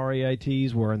placement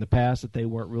REITs, where in the past that they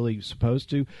weren't really supposed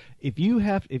to. If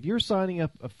you're signing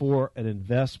up for an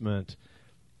investment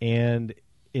and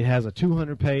it has a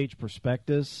 200-page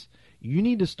prospectus, you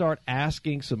need to start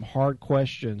asking some hard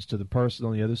questions to the person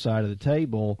on the other side of the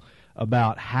table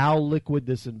about how liquid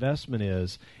this investment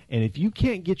is. And if you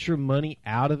can't get your money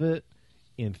out of it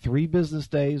in 3 business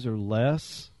days or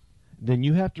less, then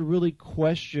you have to really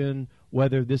question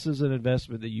whether this is an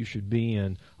investment that you should be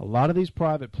in. A lot of these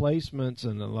private placements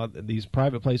and a lot of these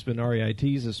private placement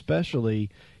REITs especially,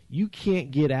 you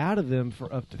can't get out of them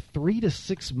for up to 3 to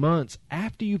 6 months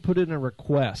after you put in a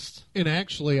request. And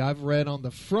actually, I've read on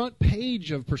the front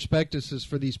page of prospectuses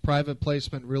for these private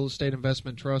placement real estate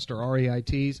investment trust or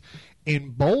REITs,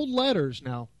 in bold letters.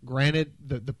 Now, granted,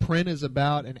 the print is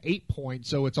about an 8-point,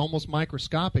 so it's almost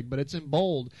microscopic, but it's in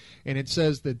bold, and it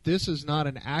says that this is not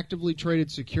an actively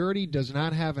traded security, does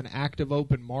not have an active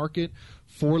open market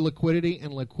for liquidity,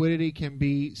 and liquidity can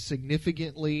be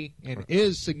significantly and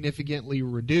is significantly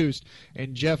reduced.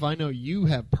 And Jeff, I know you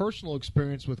have personal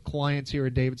experience with clients here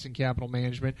at Davidson Capital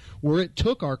Management where it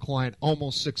took our client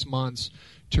almost 6 months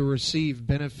to receive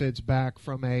benefits back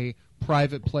from a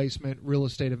private placement real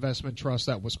estate investment trust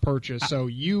that was purchased. So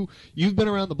you've been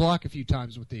around the block a few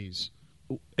times with these.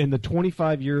 In the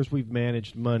 25 years we've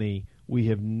managed money,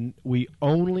 we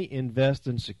only invest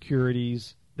in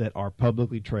securities that are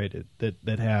publicly traded, that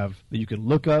you can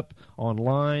look up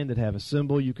online, that have a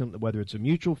symbol. You can, whether it's a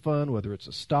mutual fund, whether it's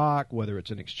a stock, whether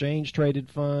it's an exchange traded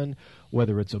fund,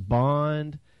 whether it's a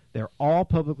bond, they're all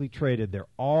publicly traded. They're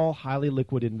all highly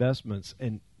liquid investments,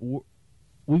 and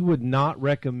we would not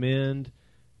recommend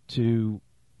to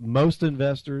most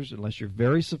investors, unless you're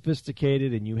very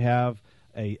sophisticated and you have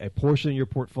a portion of your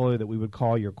portfolio that we would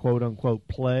call your quote-unquote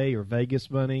play or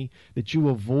Vegas money, that you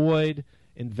avoid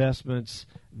investments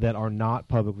that are not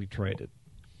publicly traded.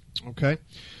 Okay.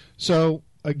 So,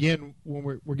 again, when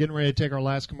we're getting ready to take our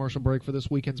last commercial break for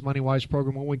this weekend's MoneyWise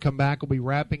program. When we come back, we'll be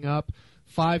wrapping up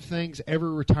 5 things every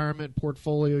retirement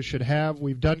portfolio should have.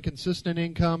 We've done consistent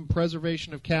income,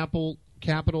 preservation of capital,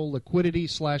 liquidity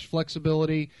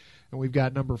 /flexibility, and we've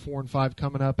got number 4 and 5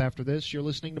 coming up after this. You're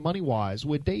listening to MoneyWise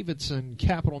with Davidson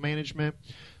Capital Management.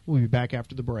 We'll be back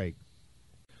after the break.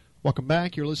 Welcome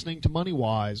back. You're listening to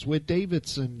MoneyWise with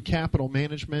Davidson Capital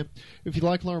Management. If you'd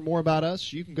like to learn more about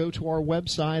us, you can go to our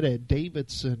website at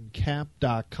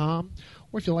davidsoncap.com.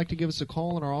 Or if you'd like to give us a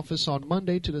call in our office on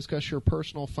Monday to discuss your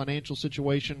personal financial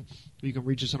situation, you can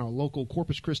reach us in our local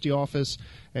Corpus Christi office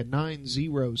at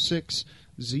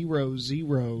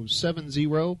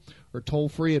 906-0070 or toll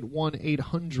free at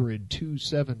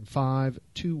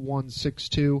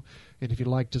 1-800-275-2162. And if you'd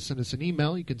like to send us an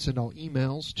email, you can send all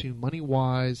emails to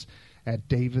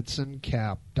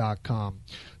moneywise@davidsoncap.com.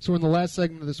 So in the last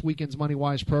segment of this weekend's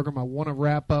MoneyWise program, I want to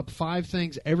wrap up 5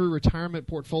 things every retirement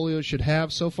portfolio should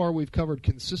have. So far, we've covered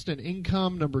consistent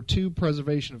income. Number 2,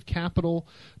 preservation of capital.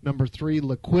 Number 3,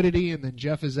 liquidity. And then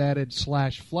Jeff has added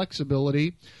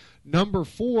 /flexibility. Number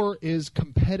 4 is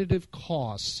competitive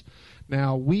costs.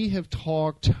 Now, we have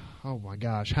talked, oh my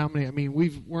gosh, how many? I mean,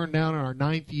 we're now in our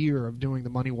 9th year of doing the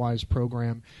MoneyWise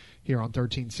program here on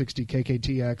 1360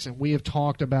 KKTX, and we have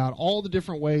talked about all the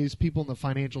different ways people in the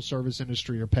financial service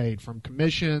industry are paid, from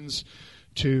commissions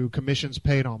to commissions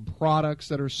paid on products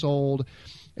that are sold.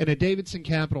 And at Davidson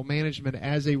Capital Management,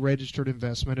 as a registered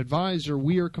investment advisor,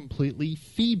 we are completely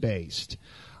fee-based.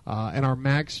 And our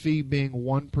max fee being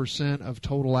 1% of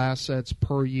total assets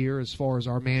per year as far as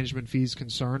our management fee is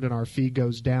concerned, and our fee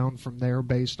goes down from there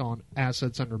based on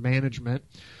assets under management.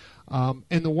 And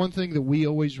the one thing that we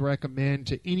always recommend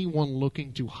to anyone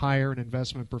looking to hire an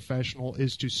investment professional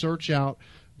is to search out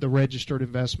the registered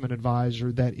investment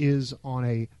advisor that is on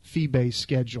a fee-based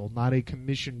schedule, not a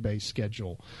commission-based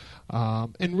schedule.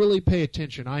 And really pay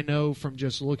attention. I know from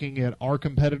just looking at our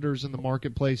competitors in the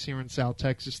marketplace here in South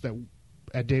Texas that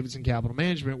at Davidson Capital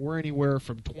Management, we're anywhere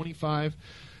from 25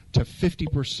 to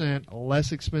 50%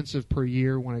 less expensive per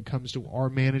year when it comes to our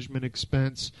management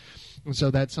expense. And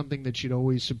so that's something that you'd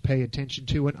always should pay attention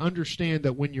to, and understand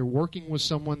that when you're working with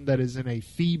someone that is in a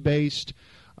fee-based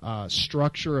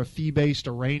structure, a fee-based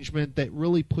arrangement, that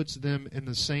really puts them in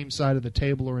the same side of the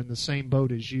table or in the same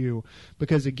boat as you,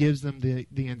 because it gives them the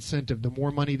incentive. The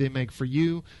more money they make for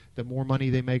you, the more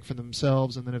money they make for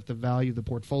themselves, and then if the value of the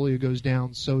portfolio goes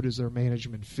down, so does their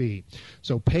management fee.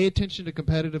 So pay attention to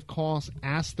competitive costs,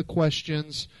 ask the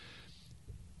questions,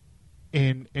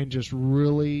 and just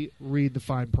really read the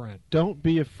fine print. Don't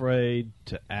be afraid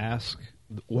to ask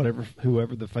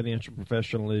whoever the financial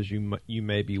professional is you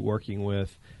may be working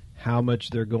with, how much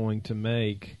they're going to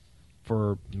make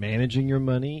for managing your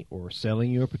money or selling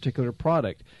you a particular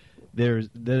product.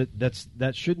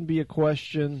 That shouldn't be a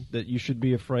question that you should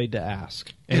be afraid to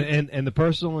ask. And the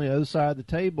person on the other side of the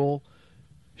table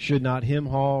should not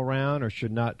hem-haw around or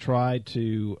should not try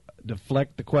to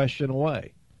deflect the question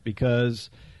away, because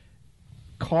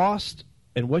cost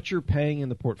and what you're paying in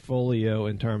the portfolio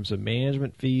in terms of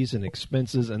management fees and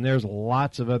expenses, and there's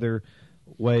lots of other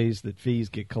ways that fees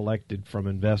get collected from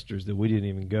investors that we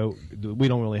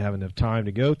don't really have enough time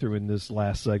to go through in this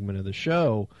last segment of the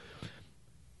show.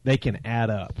 They can add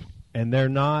up, and they're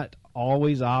not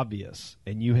always obvious,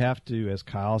 and you have to, as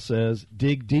Kyle says,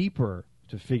 dig deeper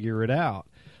to figure it out.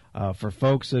 For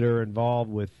folks that are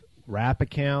involved with wrap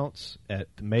accounts at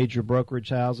the major brokerage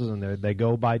houses, and they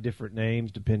go by different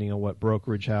names depending on what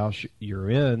brokerage house you're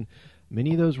in.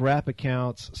 Many of those wrap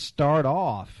accounts start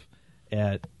off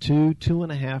at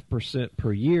 2.5%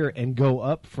 per year and go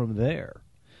up from there.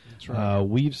 That's right.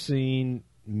 We've seen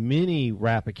many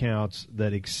wrap accounts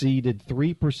that exceeded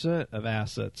 3% of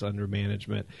assets under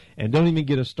management, and don't even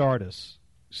get us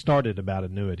started about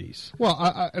annuities. Well,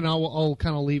 I'll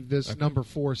kind of leave this number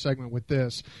 4 segment with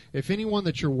this. If anyone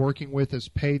that you're working with is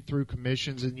paid through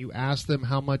commissions and you ask them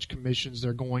how much commissions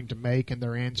they're going to make and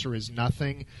their answer is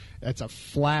nothing, that's a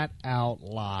flat-out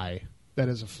lie. That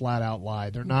is a flat-out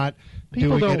lie. They're not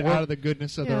doing it out of the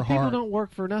goodness of their heart. People don't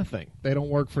work for nothing. They don't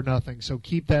work for nothing, so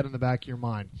keep that in the back of your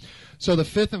mind. So the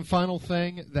fifth and final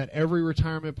thing that every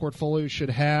retirement portfolio should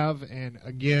have, and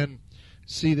again,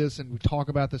 see this and we talk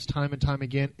about this time and time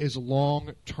again, is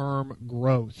long-term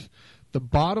growth. The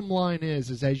bottom line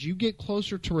is as you get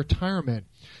closer to retirement,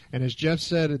 and as Jeff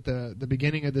said at the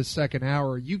beginning of this second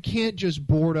hour, you can't just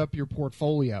board up your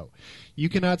portfolio. You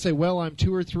cannot say, well, I'm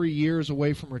 2 or 3 years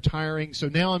away from retiring, so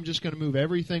now I'm just going to move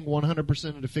everything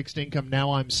 100% into fixed income.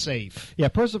 Now I'm safe. Yeah,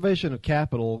 preservation of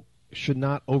capital should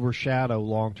not overshadow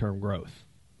long-term growth.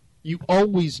 You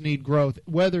always need growth.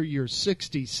 Whether you're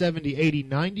 60, 70, 80,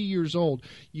 90 years old,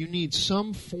 you need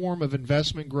some form of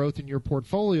investment growth in your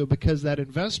portfolio, because that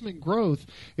investment growth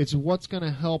is what's going to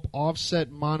help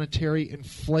offset monetary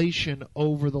inflation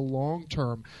over the long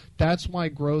term. That's why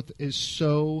growth is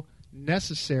so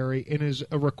necessary and is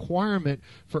a requirement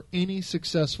for any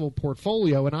successful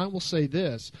portfolio. And I will say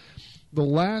this. The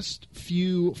last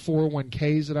few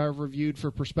 401ks that I've reviewed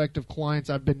for prospective clients,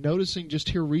 I've been noticing just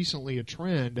here recently a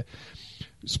trend,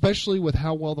 especially with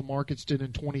how well the markets did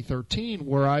in 2013,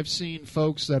 where I've seen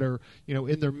folks that are,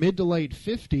 in their mid to late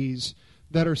 50s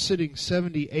that are sitting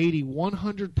 70, 80,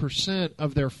 100%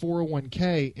 of their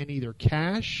 401k in either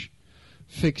cash,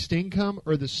 fixed income,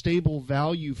 or the stable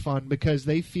value fund, because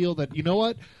they feel that, you know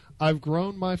what, I've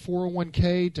grown my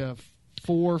 401k to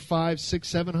 $400,000,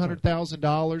 $500,000, $600,000,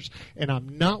 $700,000, and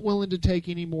I'm not willing to take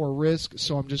any more risk,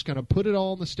 so I'm just going to put it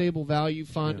all in the stable value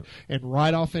fund and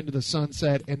ride off into the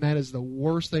sunset, and that is the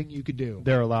worst thing you could do.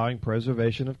 They're allowing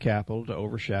preservation of capital to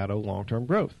overshadow long-term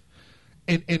growth.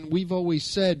 And we've always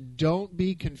said, don't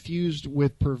be confused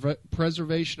with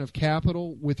preservation of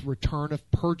capital with return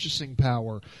of purchasing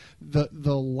power. The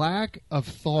lack of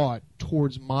thought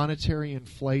towards monetary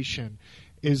inflation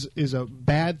is a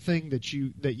bad thing that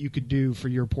you could do for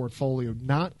your portfolio.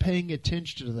 Not paying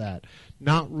attention to that,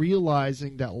 not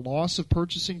realizing that loss of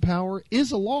purchasing power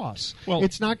is a loss. Well,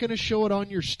 it's not going to show it on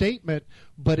your statement,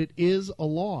 but it is a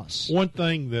loss. One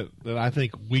thing that I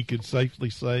think we could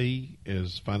safely say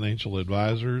as financial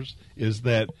advisors is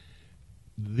that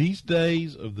these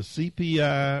days of the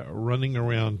CPI running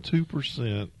around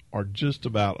 2% are just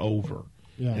about over.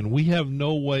 Yeah. And we have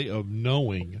no way of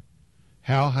knowing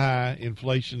how high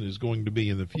inflation is going to be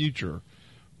in the future,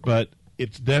 but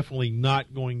it's definitely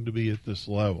not going to be at this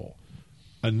level.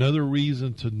 Another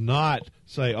reason to not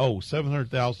say,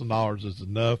 $700,000 is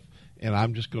enough and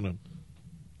I'm just going to,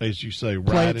 as you say,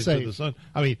 Play ride it into safe. the sun.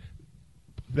 I mean,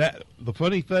 that the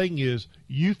funny thing is,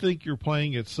 you think you're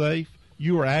playing it safe,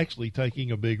 you are actually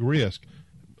taking a big risk.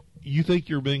 You think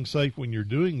you're being safe when you're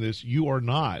doing this, you are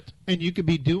not. And you could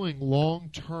be doing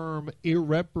long-term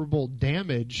irreparable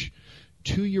damage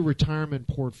to your retirement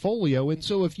portfolio. And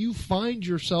so if you find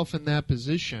yourself in that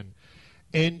position,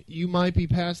 and you might be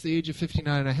past the age of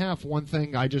 59 and a half, one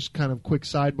thing I just kind of quick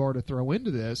sidebar to throw into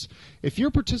this, if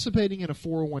you're participating in a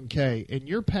 401k and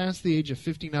you're past the age of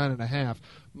 59 and a half,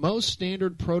 most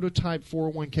standard prototype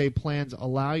 401k plans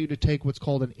allow you to take what's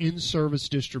called an in-service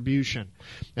distribution.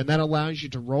 And that allows you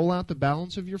to roll out the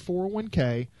balance of your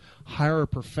 401k, hire a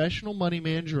professional money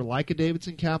manager like a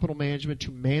Davidson Capital Management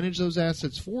to manage those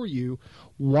assets for you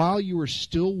while you are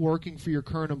still working for your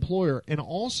current employer, and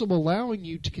also allowing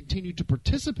you to continue to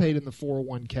participate in the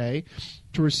 401k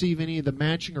to receive any of the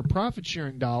matching or profit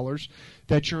sharing dollars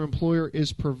that your employer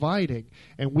is providing.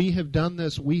 And we have done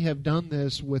this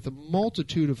with a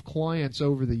multitude of clients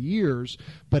over the years,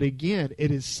 but again,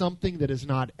 it is something that is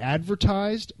not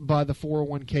advertised by the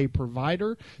 401k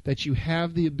provider, that you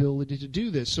have the ability to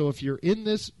do this. So if you're in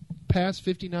this past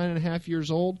 59 and a half years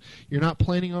old, you're not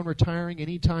planning on retiring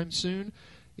anytime soon,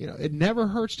 it never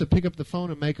hurts to pick up the phone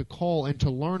and make a call and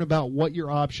to learn about what your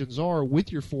options are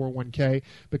with your 401k.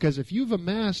 Because if you've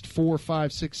amassed $400,000,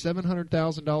 $500,000, $600,000,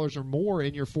 $700,000 or more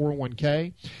in your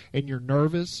 401k, and you're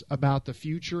nervous about the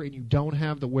future and you don't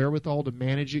have the wherewithal to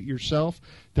manage it yourself,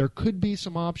 there could be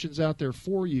some options out there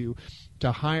for you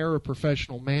to hire a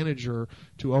professional manager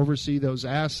to oversee those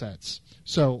assets.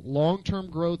 So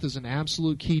long-term growth is an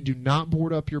absolute key. Do not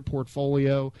board up your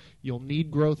portfolio. You'll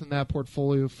need growth in that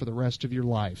portfolio for the rest of your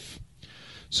life.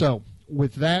 So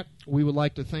with that, we would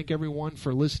like to thank everyone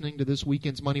for listening to this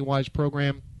weekend's MoneyWise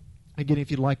program. Again, if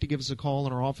you'd like to give us a call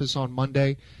in our office on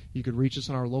Monday, you could reach us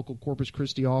in our local Corpus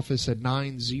Christi office at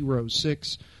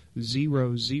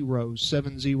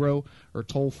 906-0070 or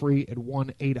toll free at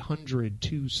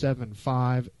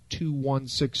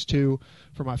 1-800-275-2162.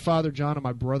 For my father, John, and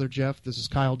my brother, Jeff, this is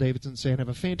Kyle Davidson saying have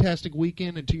a fantastic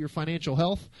weekend, and to your financial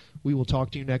health, we will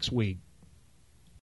talk to you next week.